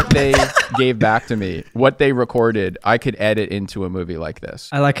 what they gave back to me, what they recorded, I could edit into a movie like this.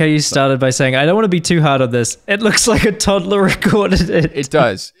 I like how you started by saying, I don't want to be too hard on this. It looks like a toddler recorded it. It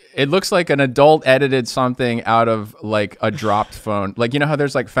does. It looks like an adult edited something out of like a dropped phone. Like, you know how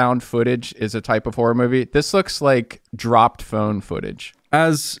there's like found footage is a type of horror movie? This looks like dropped phone footage.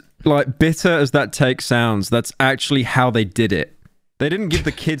 As like bitter as that take sounds, that's actually how they did it. They didn't give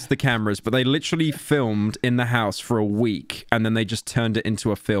the kids the cameras, but they literally filmed in the house for a week, and then they just turned it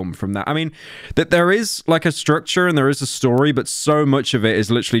into a film from that. I mean, that there is like a structure and there is a story, but so much of it is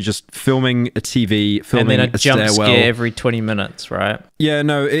literally just filming a TV, filming and then a jump stairwell. scare every 20 minutes, right? Yeah,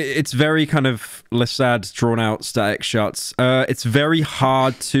 no, it's very kind of sad, drawn out, static shots. It's very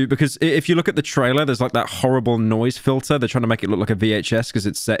hard to, because if you look at the trailer, there's like that horrible noise filter. They're trying to make it look like a VHS because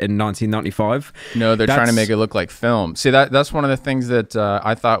it's set in 1995. No, they're trying to make it look like film. See, that's one of the things that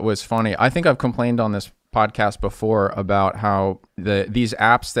I thought was funny. I think I've complained on this podcast before about how these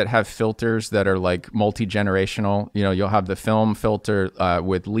apps that have filters that are like multi-generational, you know, you'll have the film filter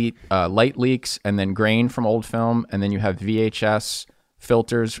with light leaks and then grain from old film, and then you have VHS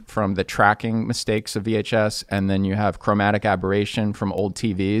filters from the tracking mistakes of VHS, and then you have chromatic aberration from old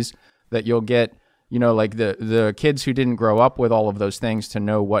TVs that you'll get, you know, like the kids who didn't grow up with all of those things to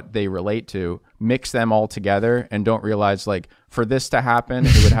know what they relate to, mix them all together and don't realize, like, for this to happen,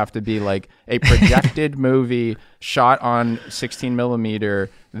 it would have to be like a projected movie shot on 16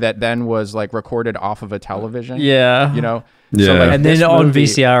 millimeter that then was like recorded off of a television. Yeah. You know? Yeah. So, like, And then on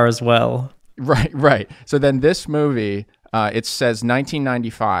VCR as well. Right. So then this movie, it says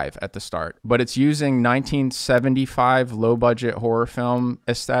 1995 at the start, but it's using 1975 low budget horror film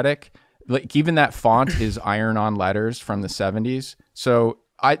aesthetic. Like even that font is iron-on letters from the 70s. So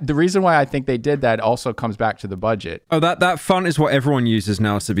the reason why I think they did that also comes back to the budget. Oh, that font is what everyone uses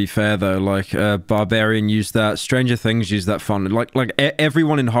now, to be fair, though. Like, Barbarian used that. Stranger Things used that font. Like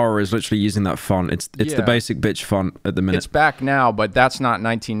everyone in horror is literally using that font. It's the basic bitch font at the minute. It's back now, but that's not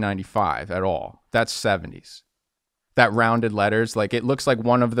 1995 at all. That's 70s. That rounded letters, like it looks like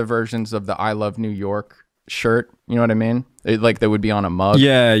one of the versions of the I Love New York shirt. You know what I mean? Like that would be on a mug.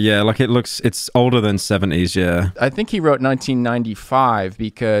 Yeah, like it's older than 70s, yeah. I think he wrote 1995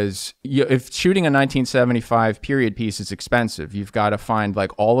 because if shooting a 1975 period piece is expensive, you've got to find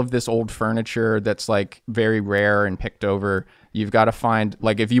like all of this old furniture that's like very rare and picked over. You've got to find,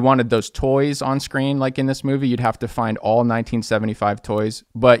 like, if you wanted those toys on screen, like in this movie, you'd have to find all 1975 toys,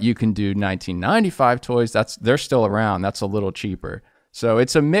 but you can do 1995 toys. They're still around. That's a little cheaper. So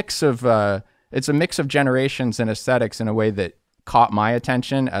it's a mix of generations and aesthetics in a way that caught my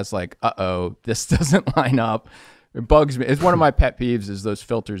attention as like, uh-oh, this doesn't line up. It bugs me. It's one of my pet peeves is those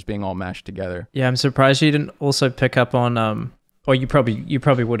filters being all mashed together. Yeah, I'm surprised you didn't also pick up on, or you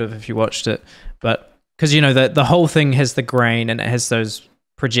probably would have if you watched it, but because, you know, the whole thing has the grain and it has those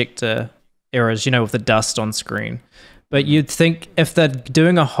projector errors, you know, with the dust on screen. But you'd think if they're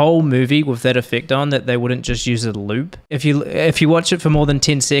doing a whole movie with that effect on, that they wouldn't just use a loop. If you watch it for more than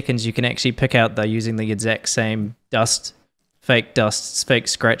 10 seconds, you can actually pick out they're using the exact same fake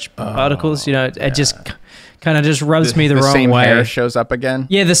scratch particles. You know, it just kind of just rubs me the wrong same way. Hair shows up again.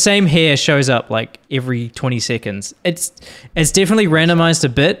 Yeah, the same hair shows up like every 20 seconds. It's definitely randomized a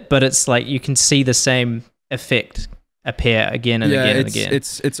bit, but it's like you can see the same effect appear again and again and again.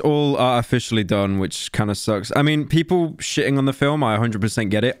 It's all artificially done, which kind of sucks. I mean, people shitting on the film, I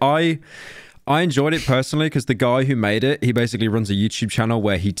 100% get it. I enjoyed it personally because the guy who made it, he basically runs a YouTube channel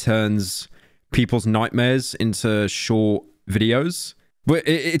where he turns people's nightmares into short videos. But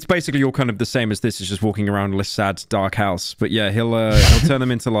it's basically all kind of the same as this. It's just walking around a sad, dark house. But yeah, he'll turn them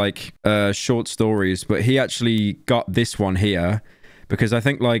into like short stories. But he actually got this one here because I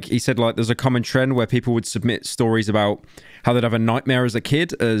think, like he said, like there's a common trend where people would submit stories about how they'd have a nightmare as a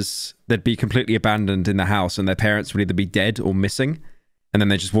kid, as they'd be completely abandoned in the house and their parents would either be dead or missing. And then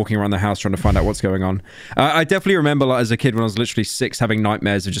they're just walking around the house trying to find out what's going on. I definitely remember, like, as a kid when I was literally 6, having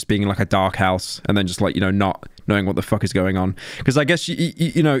nightmares of just being in like a dark house and then just like, you know, not knowing what the fuck is going on. Because I guess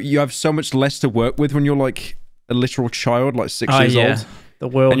you know, you have so much less to work with when you're like a literal child, like 6 years old. The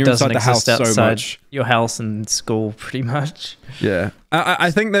world and you're doesn't inside the exist house outside so much. your house and school, pretty much. Yeah,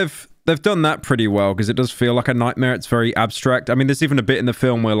 I think they've done that pretty well because it does feel like a nightmare. It's very abstract. I mean, there's even a bit in the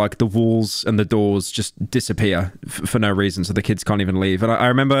film where like the walls and the doors just disappear for no reason, so the kids can't even leave. And I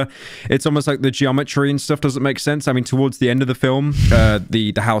remember it's almost like the geometry and stuff doesn't make sense. I mean, towards the end of the film,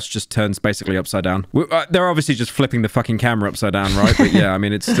 the house just turns basically upside down. They're obviously just flipping the fucking camera upside down, right? But yeah, I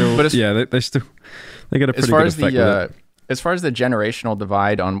mean, it's still they get a pretty good effect with it. As far as the generational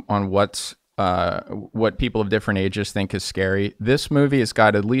divide on what people of different ages think is scary, this movie has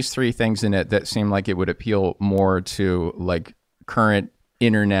got at least 3 things in it that seem like it would appeal more to like current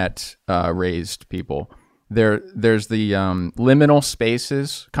internet raised people. There's the liminal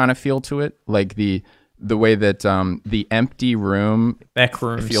spaces kind of feel to it, like the way that the empty room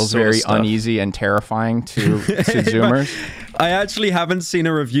feels very uneasy and terrifying to Zoomers. I actually haven't seen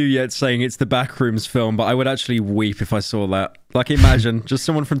a review yet saying it's the Backrooms film, but I would actually weep if I saw that. Like, imagine just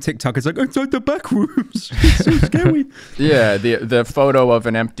someone from TikTok is like, inside the Backrooms. It's so scary. Yeah, the photo of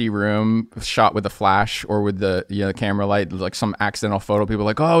an empty room shot with a flash or with the camera light, like some accidental photo. People are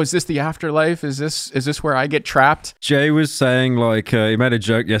like, oh, is this the afterlife? Is this where I get trapped? Jay was saying, like, he made a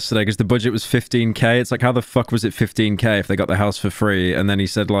joke yesterday because the budget was 15K. It's like, how the fuck was it 15K if they got the house for free? And then he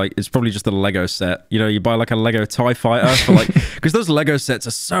said, like, it's probably just a Lego set. You know, you buy like a Lego TIE fighter for like, because those Lego sets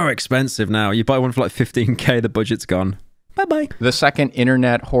are so expensive now. You buy one for like 15K, the budget's gone. Bye-bye. The second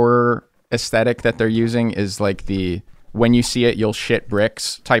internet horror aesthetic that they're using is like the when you see it, you'll shit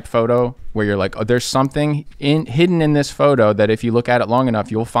bricks type photo where you're like, oh, there's something hidden in this photo that if you look at it long enough,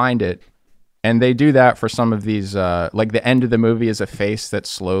 you'll find it. And they do that for some of these, like the end of the movie is a face that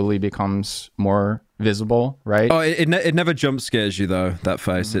slowly becomes more visible, right? Oh, it never jump scares you though, that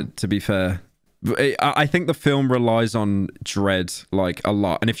face, to be fair. I think the film relies on dread like a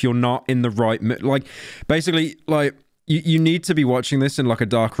lot. And if you're not in the right, like basically like, you need to be watching this in like a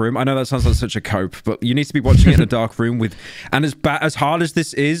dark room. I know that sounds like such a cope, but you need to be watching it in a dark room with, and as hard as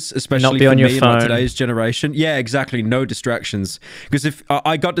this is, especially for me in like today's generation. Yeah, exactly. No distractions. Because if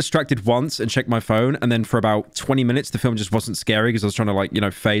I got distracted once and checked my phone, and then for about 20 minutes, the film just wasn't scary because I was trying to like, you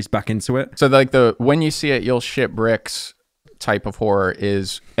know, phase back into it. So like when you see it, you'll shit bricks type of horror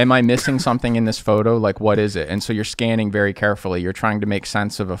is, am I missing something in this photo? Like, what is it? And so you're scanning very carefully. You're trying to make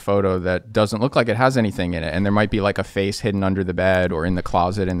sense of a photo that doesn't look like it has anything in it. And there might be like a face hidden under the bed or in the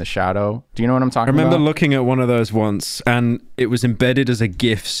closet in the shadow. Do you know what I'm talking about? I remember looking at one of those once, and it was embedded as a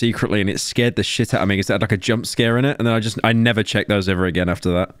GIF secretly, and it scared the shit out of me because it had like a jump scare in it. And then I never checked those ever again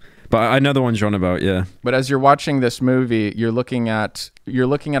after that. But I know the ones you're on about, yeah. But as you're watching this movie, you're looking at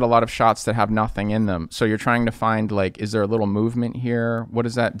a lot of shots that have nothing in them. So you're trying to find, like, is there a little movement here? What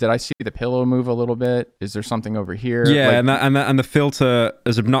is that? Did I see the pillow move a little bit? Is there something over here? Yeah, like, and the filter,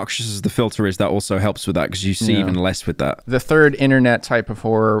 as obnoxious as the filter is, that also helps with that because you see even less with that. The third internet type of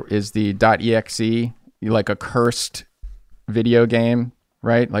horror is the .exe, like a cursed video game,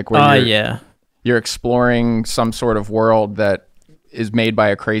 right? Like where you're exploring some sort of world that is made by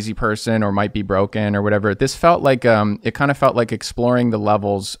a crazy person or might be broken or whatever. This felt like it kind of felt like exploring the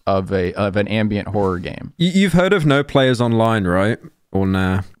levels of an ambient horror game. You've heard of No Players Online, right? Or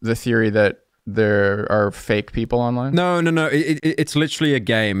nah? The theory that there are fake people online? No. It's literally a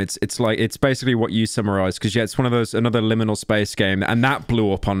game. It's basically what you summarized, because it's one of those, another liminal space game, and that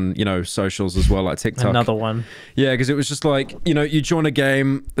blew up on socials as well, like TikTok. Another one. Yeah, because it was just like you join a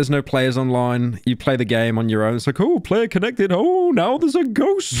game. There's no players online. You play the game on your own. It's like, oh, player connected. Oh, now there's a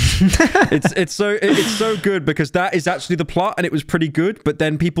ghost. it's so good because that is actually the plot, and it was pretty good. But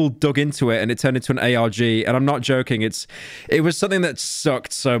then people dug into it, and it turned into an ARG. And I'm not joking. It was something that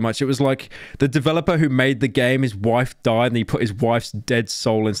sucked so much. It was like, the developer who made the game, his wife died, and he put his wife's dead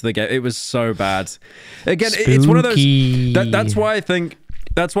soul into the game. It was so bad. Again, it's one of those. That's why I think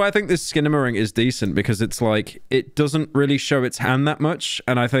this Skinamarink is decent, because it's like, it doesn't really show its hand that much.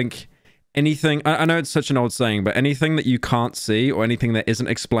 And I think anything, I know it's such an old saying, but anything that you can't see or anything that isn't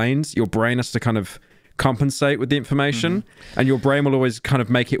explained, your brain has to kind of compensate with the information, and your brain will always kind of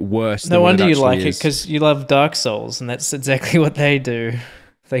make it worse. No wonder you like it, because you love Dark Souls, and that's exactly what they do.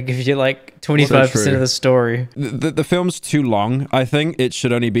 They give you like 25% of the story. The film's too long. I think it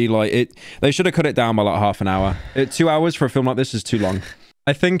should only be like it. They should have cut it down by like half an hour. 2 hours for a film like this is too long.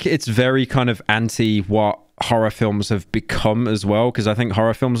 I think it's very kind of anti what horror films have become as well, because I think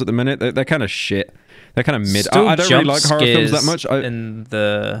horror films at the minute, they're kind of shit. They're kind of mid. I don't really like horror films that much. In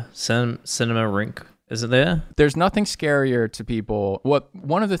the cinema rink. Is it there? There's nothing scarier to people.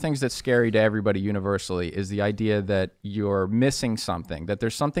 One of the things that's scary to everybody universally is the idea that you're missing something, that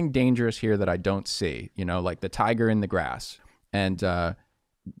there's something dangerous here that I don't see, like the tiger in the grass. And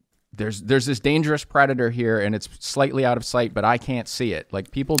there's this dangerous predator here, and it's slightly out of sight, but I can't see it.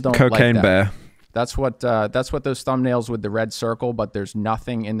 Like, people don't like that. Cocaine bear. That's what those thumbnails with the red circle, but there's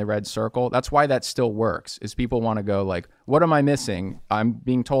nothing in the red circle. That's why that still works, is people want to go like, what am I missing? I'm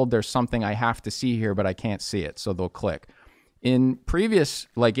being told there's something I have to see here, but I can't see it. So they'll click. In previous,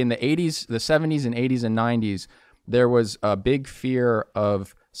 like in the 80s, the 70s and 80s and 90s, there was a big fear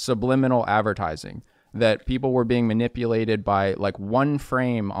of subliminal advertising, that people were being manipulated by like one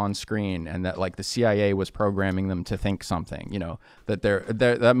frame on screen, and that like the CIA was programming them to think something, that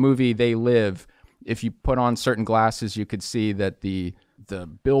that movie, They Live, if you put on certain glasses, you could see that the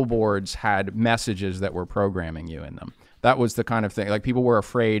billboards had messages that were programming you in them. That was the kind of thing. Like, people were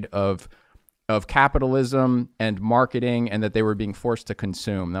afraid of capitalism and marketing, and that they were being forced to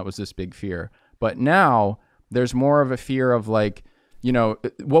consume. That was this big fear. But now there's more of a fear of like,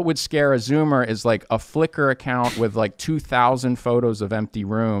 what would scare a Zoomer is like a Flickr account with like 2,000 photos of empty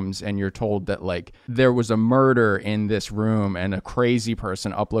rooms, and you're told that like there was a murder in this room, and a crazy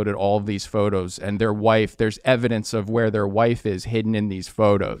person uploaded all of these photos, and there's evidence of where their wife is hidden in these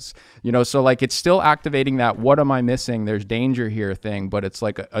photos. So like, it's still activating that what am I missing? There's danger here thing, but it's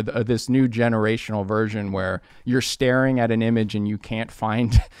like this new generational version where you're staring at an image and you can't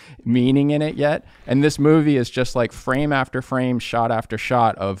find meaning in it yet. And this movie is just like frame after frame, shot after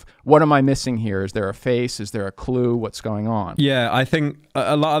shot of what am I missing here? Is there a face? Is there a clue? What's going on? Yeah, I think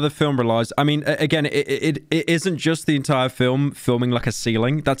a lot of the film relies, I mean, again, it isn't just the entire film filming like a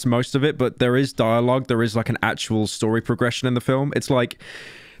ceiling. That's most of it, but there is dialogue. There is like an actual story progression in the film. It's like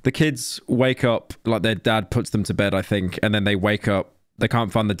the kids wake up, like their dad puts them to bed, I think, and then they wake up. They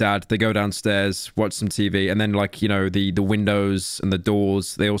can't find the dad. They go downstairs, watch some TV, and then like, the windows and the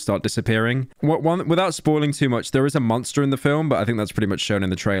doors, they all start disappearing. Without spoiling too much, there is a monster in the film, but I think that's pretty much shown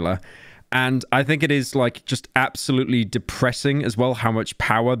in the trailer. And I think it is like just absolutely depressing as well how much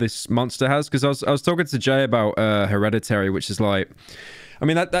power this monster has. Because I was talking to Jay about Hereditary, which is like, I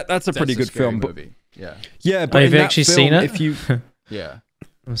mean, that's a pretty good film. Movie. Yeah, but have you actually seen it? If you, yeah.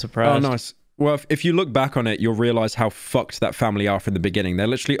 I'm surprised. Oh, nice. Well, if you look back on it, you'll realize how fucked that family are from the beginning. They're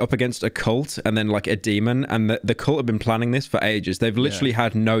literally up against a cult and then like a demon, and the cult have been planning this for ages. They've literally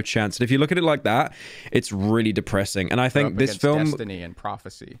had no chance. And if you look at it like that, it's really depressing. And I think this film, destiny and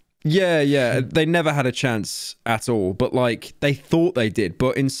prophecy. Yeah, they never had a chance at all. But like they thought they did.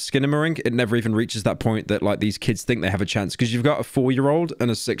 But in Skinamarink, it never even reaches that point that like these kids think they have a chance, because you've got a 4-year-old and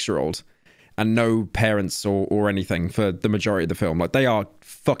a 6-year-old. And no parents or anything for the majority of the film. Like, they are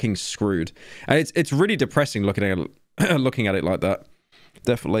fucking screwed. And it's really depressing looking at it like that.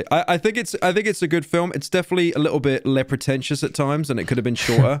 Definitely. I think it's a good film. It's definitely a little bit less pretentious at times, and it could have been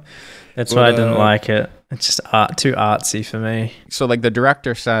shorter. That's why I didn't like it. It's just too artsy for me. So like the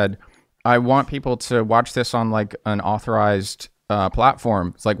director said, I want people to watch this on like an authorized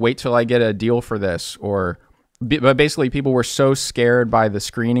platform. It's like, wait till I get a deal for this, but basically people were so scared by the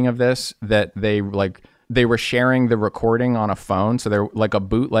screening of this that they were sharing the recording on a phone. So they're like a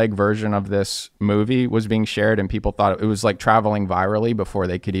bootleg version of this movie was being shared, and people thought it was like traveling virally before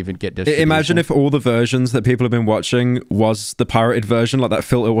they could even get distribution. Imagine if all the versions that people have been watching was the pirated version, like that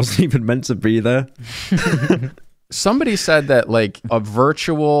filter wasn't even meant to be there. Somebody said that like a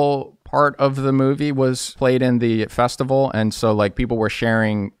virtual part of the movie was played in the festival, and so like people were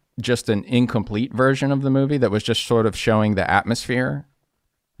sharing just an incomplete version of the movie that was just sort of showing the atmosphere.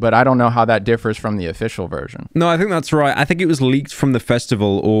 But I don't know how that differs from the official version. No, I think that's right. I think it was leaked from the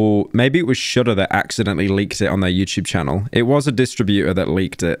festival, or maybe it was Shudder that accidentally leaked it on their YouTube channel. It was a distributor that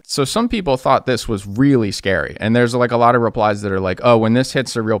leaked it. So some people thought this was really scary. And there's like a lot of replies that are like, oh, when this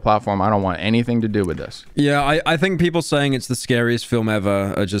hits a real platform, I don't want anything to do with this. Yeah, I think people saying it's the scariest film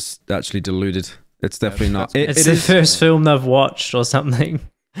ever are just actually deluded. It's definitely not. It's the first film they've watched or something.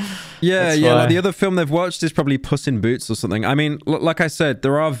 Yeah, like the other film they've watched is probably Puss in Boots or something. I mean, like I said,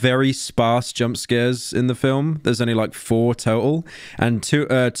 there are very sparse jump scares in the film. There's only like 4 total, and two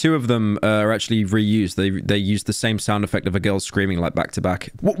of them are actually reused. They used the same sound effect of a girl screaming like back to back.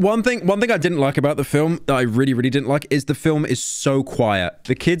 One thing I didn't like about the film, that I really didn't like, is the film is so quiet.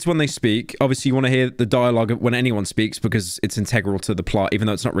 The kids, when they speak, obviously you want to hear the dialogue when anyone speaks because it's integral to the plot, even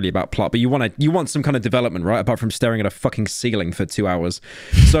though it's not really about plot. But you want some kind of development, right? Apart from staring at a fucking ceiling for 2 hours.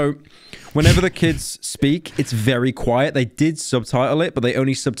 So whenever the kids speak, it's very quiet. They did subtitle it, but they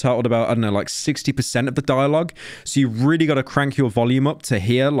only subtitled about, I don't know, like 60% of the dialogue. So you really got to crank your volume up to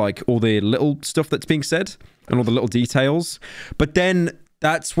hear like all the little stuff that's being said and all the little details. But then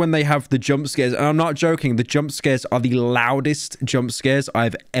that's when they have the jump scares. And I'm not joking. The jump scares are the loudest jump scares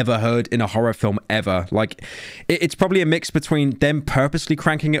I've ever heard in a horror film ever. Like, it's probably a mix between them purposely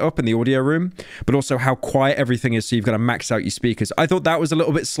cranking it up in the audio room, but also how quiet everything is, so you've got to max out your speakers. I thought that was a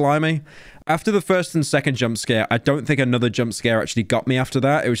little bit slimy. After the first and second jump scare, I don't think another jump scare actually got me after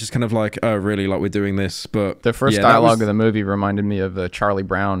that. It was just kind of like, oh, really? Like, we're doing this? But the first dialogue of the movie reminded me of the Charlie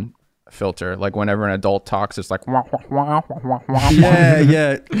Brown filter. Like whenever an adult talks, it's like wah, wah, wah, wah, wah,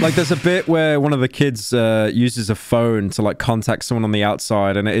 yeah. Like there's a bit where one of the kids uses a phone to like contact someone on the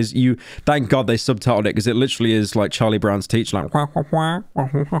outside, and it is thank God they subtitled it, because it literally is like Charlie Brown's teacher, like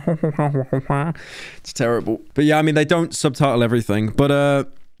it's terrible. But yeah, I mean, they don't subtitle everything,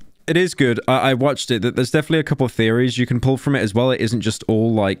 but it is good. I watched it. There's definitely a couple of theories you can pull from it as well. It isn't just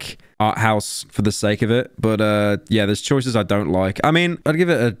all like art house for the sake of it. But yeah, there's choices I don't like. I mean, I'd give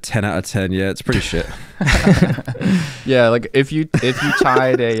it a 10 out of 10. Yeah, it's pretty shit. Yeah, like if you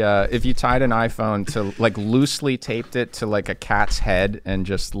tied an iPhone to like loosely taped it to like a cat's head and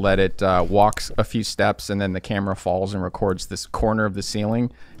just let it walk a few steps, and then the camera falls and records this corner of the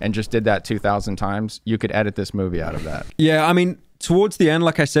ceiling, and just did that 2,000 times, you could edit this movie out of that. Yeah, I mean, towards the end,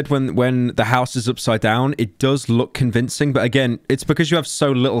 like I said, when the house is upside down, it does look convincing. But again, it's because you have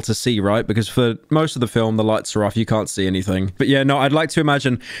so little to see, right? Because for most of the film, the lights are off. You can't see anything. But yeah, no, I'd like to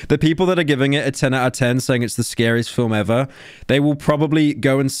imagine the people that are giving it a 10 out of 10, saying it's the scariest film ever, they will probably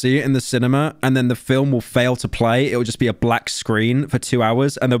go and see it in the cinema, and then the film will fail to play. It will just be a black screen for 2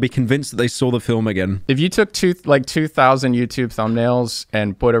 hours, and they'll be convinced that they saw the film again. If you took 2,000 YouTube thumbnails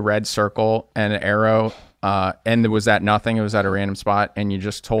and put a red circle and an arrow, and it was at nothing, it was at a random spot, and you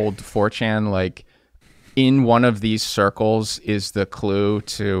just told 4chan, like, in one of these circles is the clue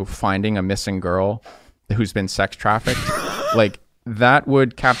to finding a missing girl who's been sex trafficked, like, that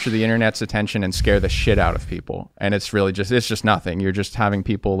would capture the internet's attention and scare the shit out of people. And it's really just, it's just nothing. You're just having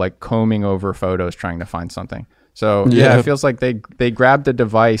people like combing over photos trying to find something. So yeah, it feels like they grabbed a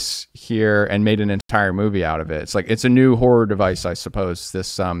device here and made an entire movie out of it. It's like, it's a new horror device, I suppose.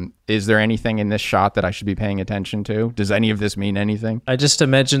 This is there anything in this shot that I should be paying attention to? Does any of this mean anything? I just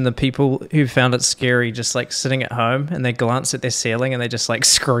imagine the people who found it scary just like sitting at home, and they glance at their ceiling and they just like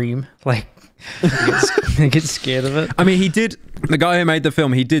scream, like He gets scared of it. I mean, he did. The guy who made the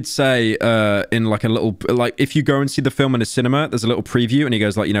film, he did say in like a little, like if you go and see the film in a cinema, there's a little preview, and he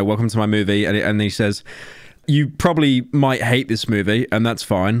goes like, you know, welcome to my movie, and he says, you probably might hate this movie, and that's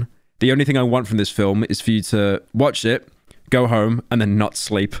fine. The only thing I want from this film is for you to watch it, go home, and then not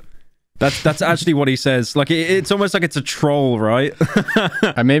sleep. That's actually what he says. Like it's almost like it's a troll, right?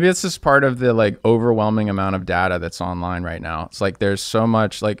 Maybe it's just part of the like overwhelming amount of data that's online right now. It's like there's so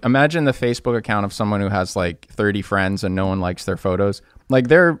much. Like imagine the Facebook account of someone who has like 30 friends and no one likes their photos. Like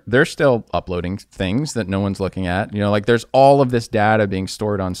they're still uploading things that no one's looking at. You know, like there's all of this data being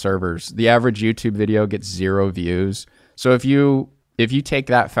stored on servers. The average YouTube video gets 0 views. So if you take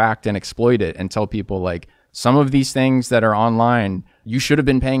that fact and exploit it and tell people like some of these things that are online, you should have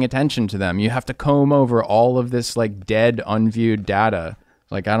been paying attention to them. You have to comb over all of this like dead, unviewed data.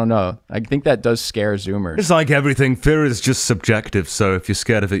 Like, I don't know. I think that does scare Zoomers. It's like everything. Fear is just subjective. So if you're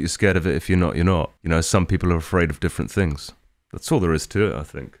scared of it, you're scared of it. If you're not, you're not. You know, some people are afraid of different things. That's all there is to it, I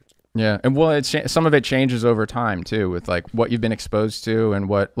think. Yeah. And well, some of it changes over time too, with like what you've been exposed to and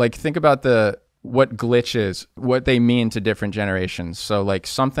what, like, think about what glitches, what they mean to different generations. So like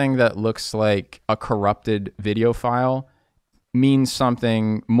something that looks like a corrupted video file means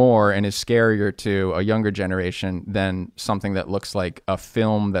something more and is scarier to a younger generation than something that looks like a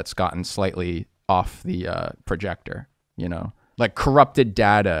film that's gotten slightly off the projector, you know? Like corrupted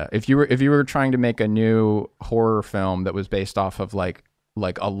data. If you were trying to make a new horror film that was based off of like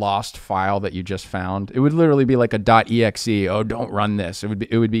a lost file that you just found, it would literally be like a .exe. Oh, don't run this.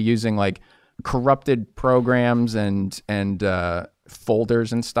 It would be using like corrupted programs and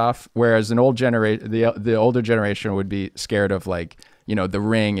folders and stuff, whereas the older generation would be scared of like, you know, The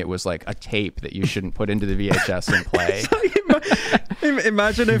Ring. It was like a tape that you shouldn't put into the VHS and play.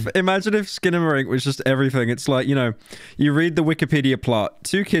 Imagine if Skinamarink was just everything. It's like, you know, you read the Wikipedia plot.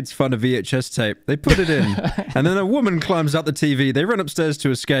 2 kids find a VHS tape. They put it in, and then a woman climbs out the TV. They run upstairs to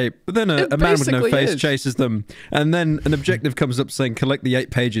escape, but then a man with no face chases them, and then an objective comes up saying, "Collect the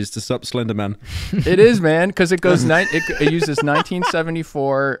 8 pages to stop Slenderman." It is, man, because it uses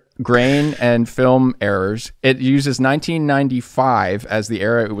 1974 grain and film errors. It uses 1995 as the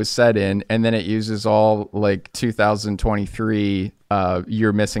era it was set in, and then it uses all like 2023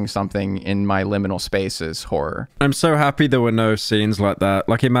 you're missing something in my liminal spaces horror. I'm so happy there were no scenes like that.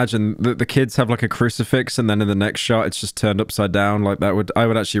 Like imagine the kids have like a crucifix and then in the next shot it's just turned upside down. Like I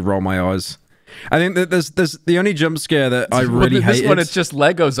would actually roll my eyes. I think that there's the only jump scare that I really hated. This one, it's just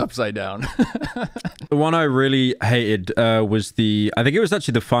Legos upside down. The one I really hated was I think it was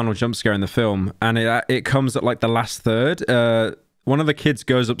actually the final jump scare in the film, and it comes at like the last third. One of the kids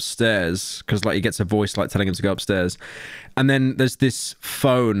goes upstairs because like he gets a voice like telling him to go upstairs, and then there's this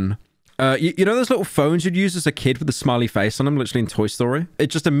phone. You know those little phones you'd use as a kid with a smiley face on them, literally in Toy Story? It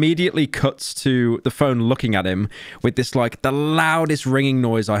just immediately cuts to the phone looking at him with this, like, the loudest ringing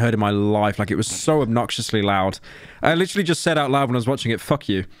noise I heard in my life. Like, it was so obnoxiously loud. I literally just said out loud when I was watching it, "Fuck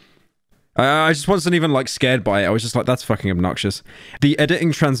you." I just wasn't even, like, scared by it. I was just like, that's fucking obnoxious. The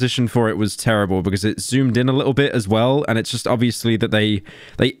editing transition for it was terrible because it zoomed in a little bit as well, and it's just obviously that they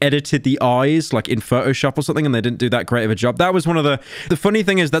edited the eyes, like, in Photoshop or something, and they didn't do that great of a job. That was one of the funny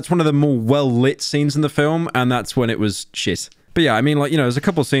thing is that's one of the more well-lit scenes in the film, and that's when it was shit. But yeah, I mean, like, you know, there's a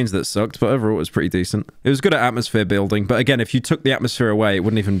couple of scenes that sucked, but overall it was pretty decent. It was good at atmosphere building, but again, if you took the atmosphere away, it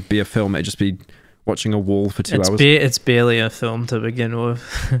wouldn't even be a film, it'd just be watching a wall for 2 hours. It's barely a film to begin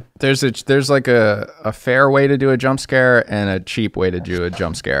with. There's like a fair way to do a jump scare and a cheap way to do a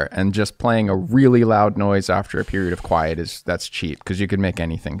jump scare, and just playing a really loud noise after a period of quiet that's cheap because you can make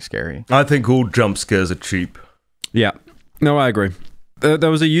anything scary. I think all jump scares are cheap. Yeah, no, I agree.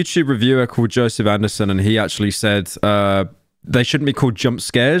 There was a YouTube reviewer called Joseph Anderson, and he actually said they shouldn't be called jump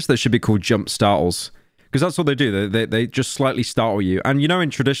scares, they should be called jump startles. Because that's what they do. They just slightly startle you. And you know, in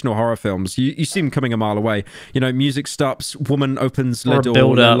traditional horror films, you see them coming a mile away. You know, music stops, woman opens the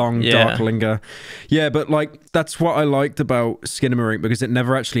door, a long dark linger. Yeah, but like that's what I liked about Skinamarink, because it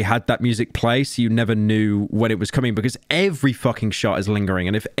never actually had that music play, so you never knew when it was coming. Because every fucking shot is lingering,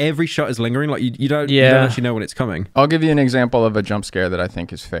 and if every shot is lingering, like you don't actually know when it's coming. I'll give you an example of a jump scare that I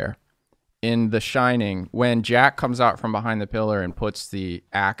think is fair. In The Shining, when Jack comes out from behind the pillar and puts the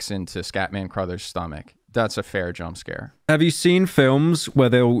axe into Scatman Crothers' stomach, that's a fair jump scare. Have you seen films where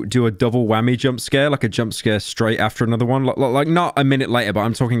they'll do a double whammy jump scare, like a jump scare straight after another one? Like not a minute later, but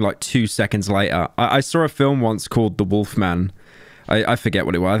I'm talking like 2 seconds later. I saw a film once called The Wolfman. I forget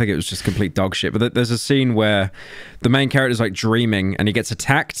what it was. I think it was just complete dog shit. But there's a scene where the main character's like dreaming and he gets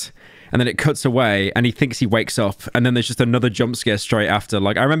attacked. and then it cuts away, and he thinks he wakes up, and then there's just another jump scare straight after.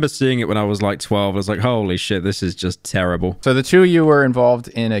 Like, I remember seeing it when I was like 12. I was like, holy shit, this is just terrible. So the two of you were involved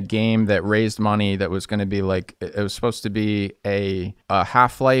in a game that raised money that was going to be like, it was supposed to be a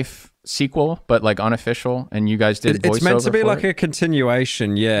Half-Life sequel, but like unofficial, and you guys did voiceover. It's meant to be for like it? a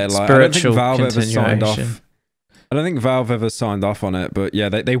continuation, yeah. Like, Spiritual I don't think Valve ever signed off. continuation. I don't think Valve ever signed off on it, but yeah,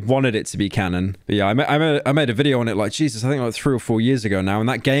 they wanted it to be canon. But yeah, I made a video on it like, Jesus, I think like 3 or 4 years ago now, and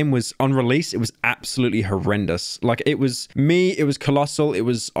that game was on release. It was absolutely horrendous. Like, it was me, it was Colossal, it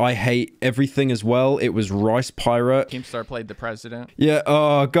was I Hate Everything as well. It was Rice Pirate. Keemstar played the president. Yeah,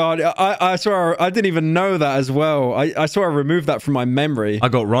 oh god, I swear I didn't even know that as well. I swear I removed that from my memory. I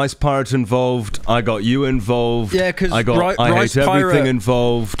got Rice Pirate involved. I got you involved. Yeah, 'cause I got I Rice Hate Everything Pirate-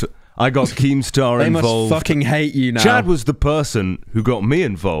 involved. I got Keemstar They involved. must fucking hate you now. Chad was the person who got me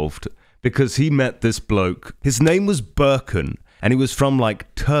involved because he met this bloke. His name was Birkin, and he was from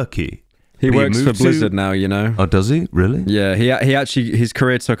like Turkey. He But works for moved to- Blizzard now, you know. Oh, does he? Really? Yeah, he actually, his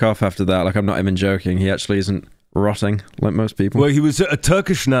career took off after that. Like, I'm not even joking. He actually isn't rotting like most people. Well, he was a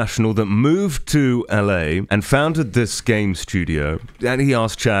Turkish national that moved to LA and founded this game studio. And he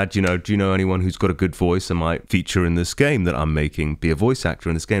asked Chad, you know, do you know anyone who's got a good voice and might feature in this game that I'm making, be a voice actor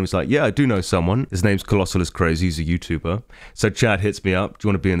in this game? He's like, yeah, I do know someone. His name's Colossal is Crazy. He's a YouTuber. So Chad hits me up. Do you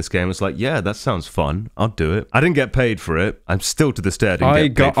want to be in this game? It's like, yeah, that sounds fun. I'll do it. I didn't get paid for it. I'm still to this day, I didn't I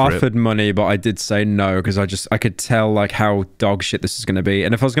get got paid for offered money, but I did say no because I could tell like how dog shit this is going to be.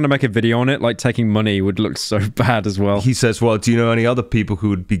 And if I was going to make a video on it, like taking money would look so bad as well. He says, well, do you know any other people who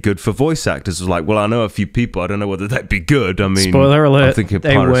would be good for voice actors? I was like, well, I know a few people. I don't know whether they'd be good. I mean, Spoiler alert, I'm thinking of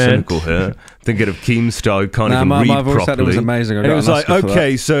they Pyrocynical here. Thinking of Keemstar, who can't even my read voice actor properly. was amazing. I And got it was an like, Oscar for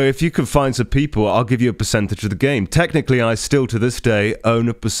okay, so if you can find some people, I'll give you a percentage of the game. Technically, I still, to this day, own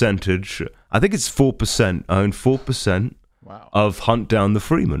a percentage. I think it's 4%. I own 4% Wow. of Hunt Down the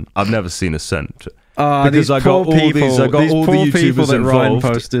Freeman. I've never seen a cent. These I got poor all people, these, I got these all the poor people YouTubers that Ryan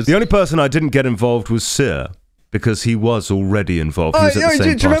involved. posted. The only person I didn't get involved was Sir, because he was already involved. He was at the same do you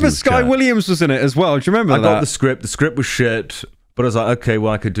remember party with Sky Chad. Williams was in it as well? Do you remember I that? got the script. The script was shit. But I was like, okay,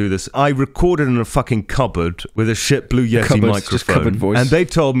 well, I could do this. I recorded in a fucking cupboard with a shit Blue Yeti Cupboard, just cupboard microphone. voice. And they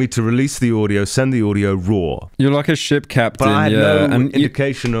told me to release the audio, send the audio raw. You're like a ship captain, But I had yeah. no and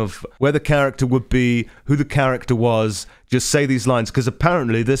indication of where the character would be, who the character was. Just say these lines, because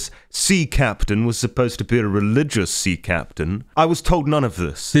apparently this sea captain was supposed to be a religious sea captain. I was told none of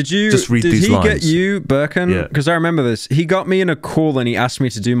this. Did you? Just read did these he lines. get you, Birkin? Yeah. Because I remember this. He got me in a call and he asked me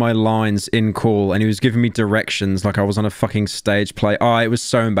to do my lines in call, and he was giving me directions like I was on a fucking stage play. Oh, it was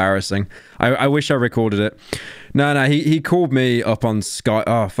so embarrassing. I wish I recorded it. No, he called me up on Skype.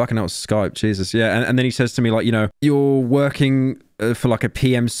 Oh, fucking hell, Skype. Jesus, yeah. And then he says to me like, you know, you're working for like a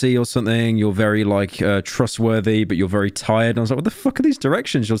PMC or something. You're very like trustworthy, but you're very tired. And I was like, what the fuck are these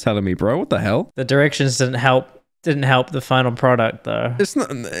directions you're telling me, bro? What the hell? The directions didn't help the final product though. It's not.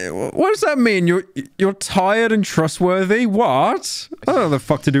 What does that mean? You're tired and trustworthy? What? I don't know what the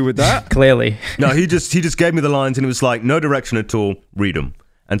fuck to do with that. Clearly. No, he just gave me the lines and he was like, no direction at all, read them.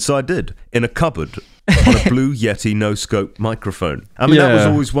 And so I did, in a cupboard, on a Blue Yeti no-scope microphone. I mean, that was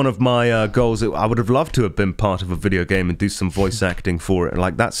Yeah. always one of my goals. I would have loved to have been part of a video game and do some voice acting for it.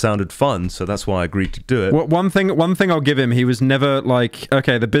 Like, that sounded fun, so that's why I agreed to do it. One thing I'll give him, he was never like,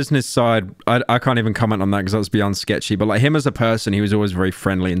 okay, the business side, I can't even comment on that because that was beyond sketchy, but like him as a person, he was always very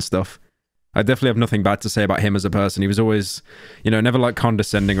friendly and stuff. I definitely have nothing bad to say about him as a person. He was always, you know, never like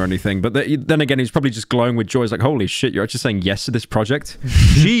condescending or anything. But then again, he's probably just glowing with joy. He's like, holy shit, you're actually saying yes to this project?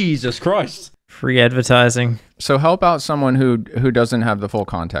 Jesus Christ. Free advertising. So help out someone who doesn't have the full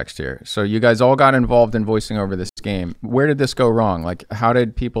context here. So you guys all got involved in voicing over this game. Where did this go wrong? Like, how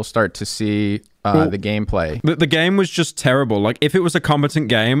did people start to see the gameplay? The game was just terrible. Like, if it was a competent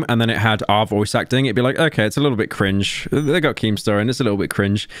game and then it had our voice acting, it'd be like, okay, it's a little bit cringe. They got Keemstar in, it's a little bit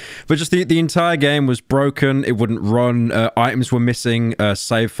cringe. But just the entire game was broken. It wouldn't run. Items were missing.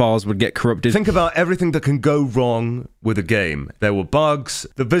 Save files would get corrupted. Think about everything that can go wrong with a game. There were bugs.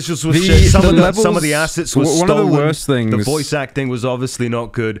 The visuals were shit. Some of the assets were stolen. One of the worst things. The voice acting was obviously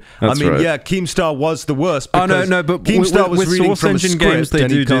not good. That's I mean, right. yeah, Keemstar was the worst. Oh, Because no, but Keemstar was with reading Source from a Engine script games, they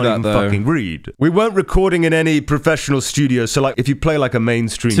and he do can't that, even though. fucking read. We weren't recording in any professional studio, so like if you play like a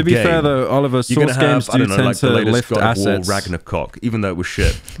mainstream To be game, fair, though, Oliver, you're Source gonna have, games I do don't know, tend like the to latest lift God of War assets. Ragnarok, even though it was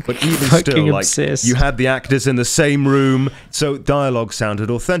shit. But even Fucking still, like obsessed. you had the actors in the same room, so dialogue sounded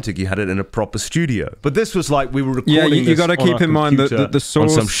authentic. You had it in a proper studio. But this was like we were recording. Yeah, you this got to on keep our in mind that computer the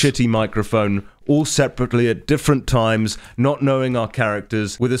source on some shitty microphone, all separately at different times, not knowing our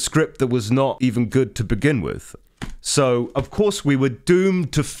characters, with a script that was not even good to begin with. So, of course, we were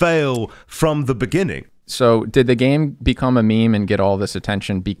doomed to fail from the beginning. So did the game become a meme and get all this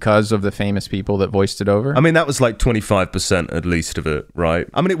attention because of the famous people that voiced it over? I mean, that was like 25% at least of it, right?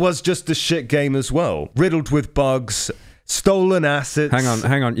 I mean, it was just a shit game as well. Riddled with bugs, stolen assets.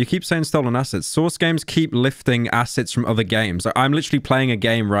 Hang on. You keep saying stolen assets. Source games keep lifting assets from other games. I'm literally playing a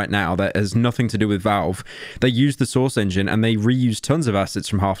game right now that has nothing to do with Valve. They use the Source engine and they reuse tons of assets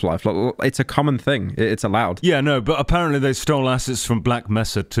from Half-Life. Like, it's a common thing. It's allowed. Yeah, no, but apparently they stole assets from Black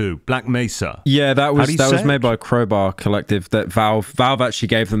Mesa too. Black Mesa. Yeah, that was made it? by Crowbar Collective. That Valve actually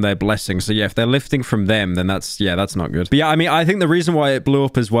gave them their blessing. So yeah, if they're lifting from them, then that's not good. But yeah, I mean, I think the reason why it blew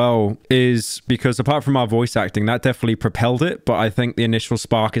up as well is because apart from our voice acting, that definitely propelled it, but I think the initial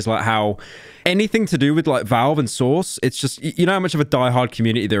spark is like how anything to do with like Valve and Source, it's just, you know how much of a diehard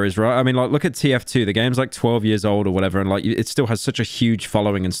community there is, right? I mean, like, look at TF2, the game's like 12 years old or whatever, and like it still has such a huge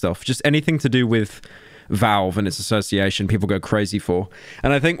following and stuff. Just anything to do with Valve and its association, people go crazy for.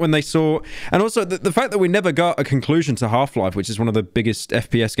 And I think when they saw, and also the fact that we never got a conclusion to Half-Life, which is one of the biggest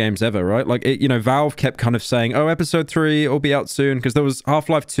FPS games ever, right? Like, you know, Valve kept kind of saying, oh, episode 3 will be out soon, because there was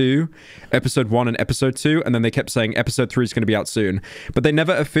Half-Life 2, episode 1 and episode 2, and then they kept saying episode 3 is going to be out soon. But they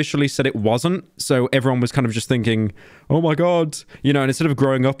never officially said it wasn't, so everyone was kind of just thinking, oh my god, you know, and instead of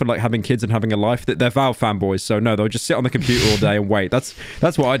growing up and like having kids and having a life, that they're Valve fanboys, so no, they'll just sit on the computer all day and wait. That's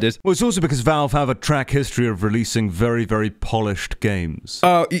what I did. Well, it's also because Valve have a track history of releasing very, very polished games.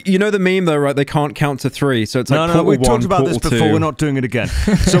 You know the meme though, right? They can't count to 3, so it's like no, we talked about Portal this before. 2. We're not doing it again.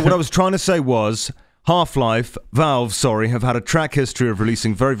 So what I was trying to say was, Valve, have had a track history of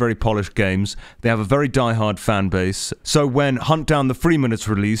releasing very, very polished games. They have a very die-hard fan base. So when Hunt Down the Freeman is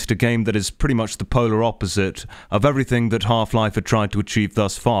released, a game that is pretty much the polar opposite of everything that Half-Life had tried to achieve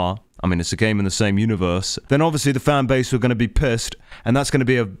thus far, I mean, it's a game in the same universe, then obviously the fan base are going to be pissed, and that's going to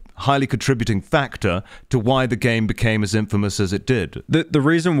be a highly contributing factor to why the game became as infamous as it did. The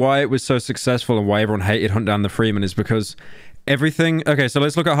reason why it was so successful and why everyone hated Hunt Down the Freeman is because everything... Okay, so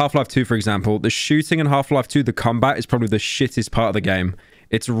let's look at Half-Life 2, for example. The shooting in Half-Life 2, the combat, is probably the shittest part of the game.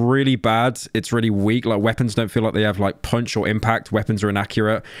 It's really bad. It's really weak. Like, weapons don't feel like they have, like, punch or impact. Weapons are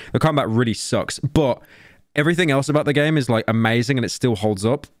inaccurate. The combat really sucks. But everything else about the game is like amazing and it still holds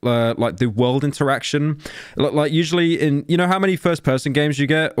up. Like the world interaction, like usually in, you know how many first person games you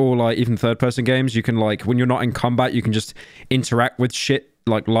get, or like even third person games, you can like, when you're not in combat, you can just interact with shit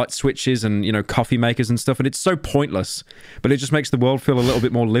like light switches and, you know, coffee makers and stuff, and it's so pointless, but it just makes the world feel a little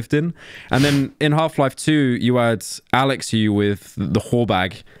bit more lived in. And then in Half-Life 2, you had Alex, who you with the whore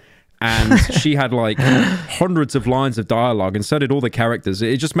bag, and she had like hundreds of lines of dialogue, and so did all the characters.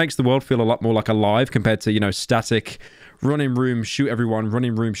 It just makes the world feel a lot more like alive compared to, you know, static run in room, shoot everyone, run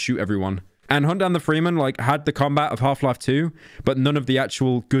in room, shoot everyone. And Hunt Down the Freeman like had the combat of Half-Life 2, but none of the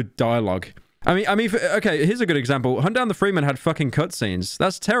actual good dialogue. I mean, okay, here's a good example. Hunt Down the Freeman had fucking cutscenes.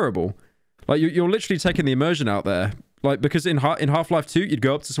 That's terrible. Like, you're literally taking the immersion out there. Like, because in Half-Life 2, you'd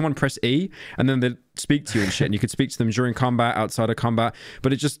go up to someone, press E, and then they'd speak to you and shit, and you could speak to them during combat, outside of combat,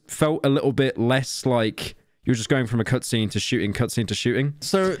 but it just felt a little bit less like you're just going from a cutscene to shooting.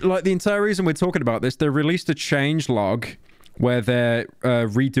 So, like, the entire reason we're talking about this, they released a change log where they're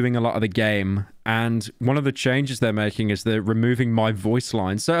redoing a lot of the game, and one of the changes they're making is they're removing my voice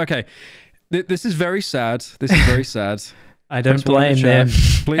line. So, okay, this is very sad. This is very sad. I don't blame them.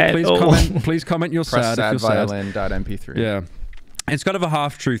 Please comment you're Press sad if you're sad. violin.mp3. Yeah. It's kind of a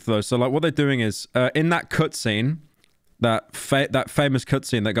half truth though. So like what they're doing is in that cutscene, that famous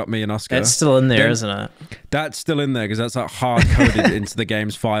cutscene that got me an Oscar. It's still in there, isn't it? That's still in there because that's like hard coded into the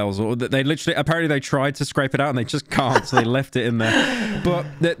game's files. Or they literally, apparently they tried to scrape it out and they just can't, so they left it in there. But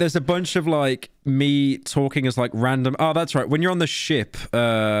there's a bunch of like me talking as like random. Oh, that's right. When you're on the ship,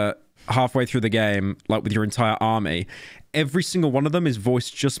 halfway through the game, like with your entire army, every single one of them is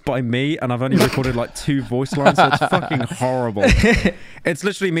voiced just by me, and I've only recorded like 2 voice lines, so it's fucking horrible. It's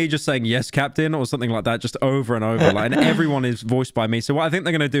literally me just saying yes captain or something like that, just over and over, like, and everyone is voiced by me. So what I think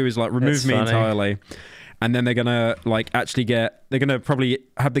they're gonna do is like remove me entirely, and then they're gonna like actually they're gonna probably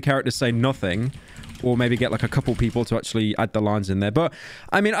have the characters say nothing, or maybe get like a couple people to actually add the lines in there. But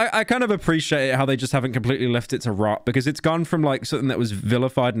I mean, I kind of appreciate it how they just haven't completely left it to rot, because it's gone from like something that was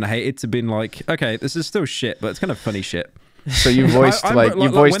vilified and hated to being like, okay, this is still shit, but it's kind of funny shit. So you voiced you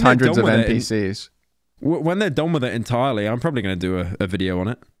voiced hundreds of NPCs. When they're done with it entirely, I'm probably going to do a video on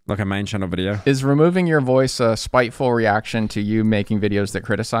it, like a main channel video. Is removing your voice a spiteful reaction to you making videos that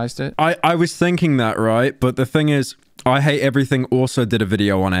criticized it? I was thinking that, right? But the thing is, I Hate Everything also did a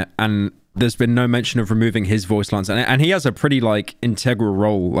video on it, and there's been no mention of removing his voice lines. And he has a pretty, like, integral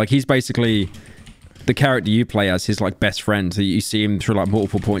role. Like, he's basically the character you play as his, like, best friend. So you see him through, like,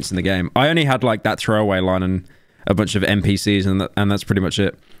 multiple points in the game. I only had, like, that throwaway line, and a bunch of NPCs, and that's pretty much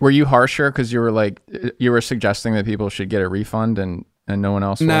it. Were you harsher because you were suggesting that people should get a refund and no one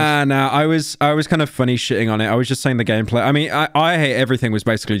else was? Nah. I was kind of funny shitting on it. I was just saying the gameplay. I mean, I hate everything was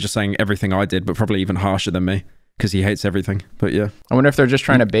basically just saying everything I did, but probably even harsher than me because he hates everything. But yeah. I wonder if they're just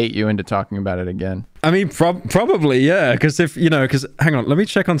trying to bait you into talking about it again. I mean, probably, yeah. Because hang on, let me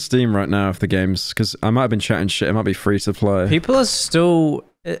check on Steam right now if the game's, because I might have been chatting shit. It might be free to play. People are still,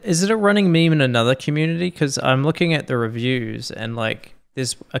 is it a running meme in another community? Because I'm looking at the reviews and like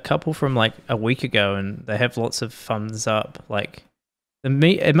there's a couple from like a week ago and they have lots of thumbs up. Like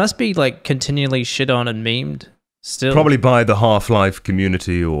it must be like continually shit on and memed still. Probably by the Half-Life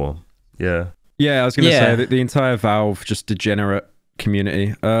community or, yeah. Yeah, I was going to say that the entire Valve just degenerate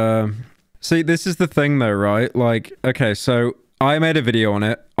community. See, this is the thing though, right? Like, okay, so I made a video on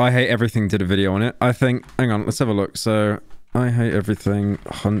it. I Hate Everything did a video on it. I think, hang on, let's have a look. So, I Hate Everything,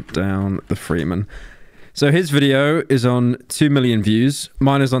 hunt down the Freeman. So his video is on 2 million views.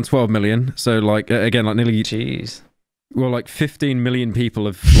 Mine is on 12 million. So like, again, like nearly... Jeez. Well, like 15 million people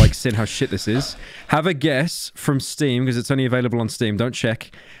have like seen how shit this is. Have a guess from Steam, because it's only available on Steam. Don't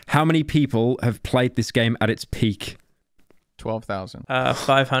check. How many people have played this game at its peak? 12,000.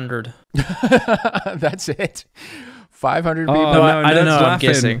 500. That's it. 500 people. Oh, no, I don't know. laughing. I'm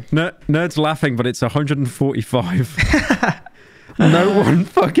guessing. Nerd's laughing, but it's 145. No one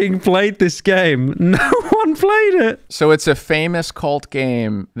fucking played this game. No one played it. So it's a famous cult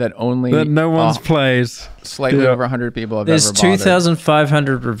game that no one's played. Slightly over 100 people have There's ever bought it.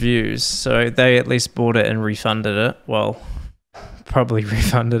 2,500 reviews, so they at least bought it and refunded it. Well, probably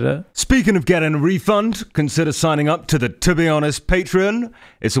refunded it. Speaking of getting a refund, consider signing up to the To Be Honest Patreon.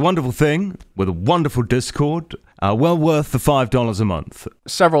 It's a wonderful thing with a wonderful Discord. Well worth the $5 a month.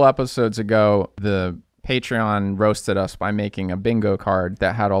 Several episodes ago, the Patreon roasted us by making a bingo card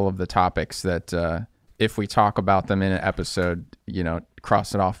that had all of the topics that if we talk about them in an episode,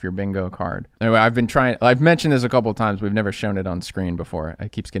 cross it off your bingo card. Anyway, I've mentioned this a couple of times. We've never shown it on screen before.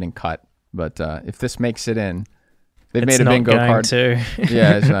 It keeps getting cut. But if this makes it in, they've made a bingo card.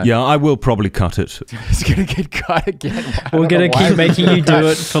 Yeah, yeah, I will probably cut it. It's going to get cut again. We're going to keep making you do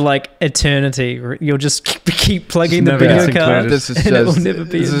it for like eternity. You'll just keep plugging the bingo card. This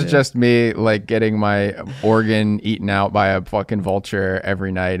is just me like getting my organ eaten out by a fucking vulture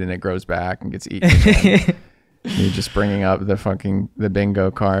every night, and it grows back and gets eaten again. You're just bringing up the bingo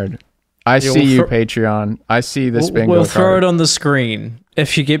card. I see you, Patreon. I see this bingo card. We'll throw it on the screen.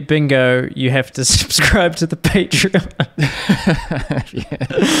 If you get bingo, you have to subscribe to the Patreon.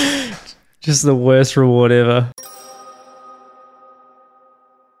 Yeah. Just the worst reward ever.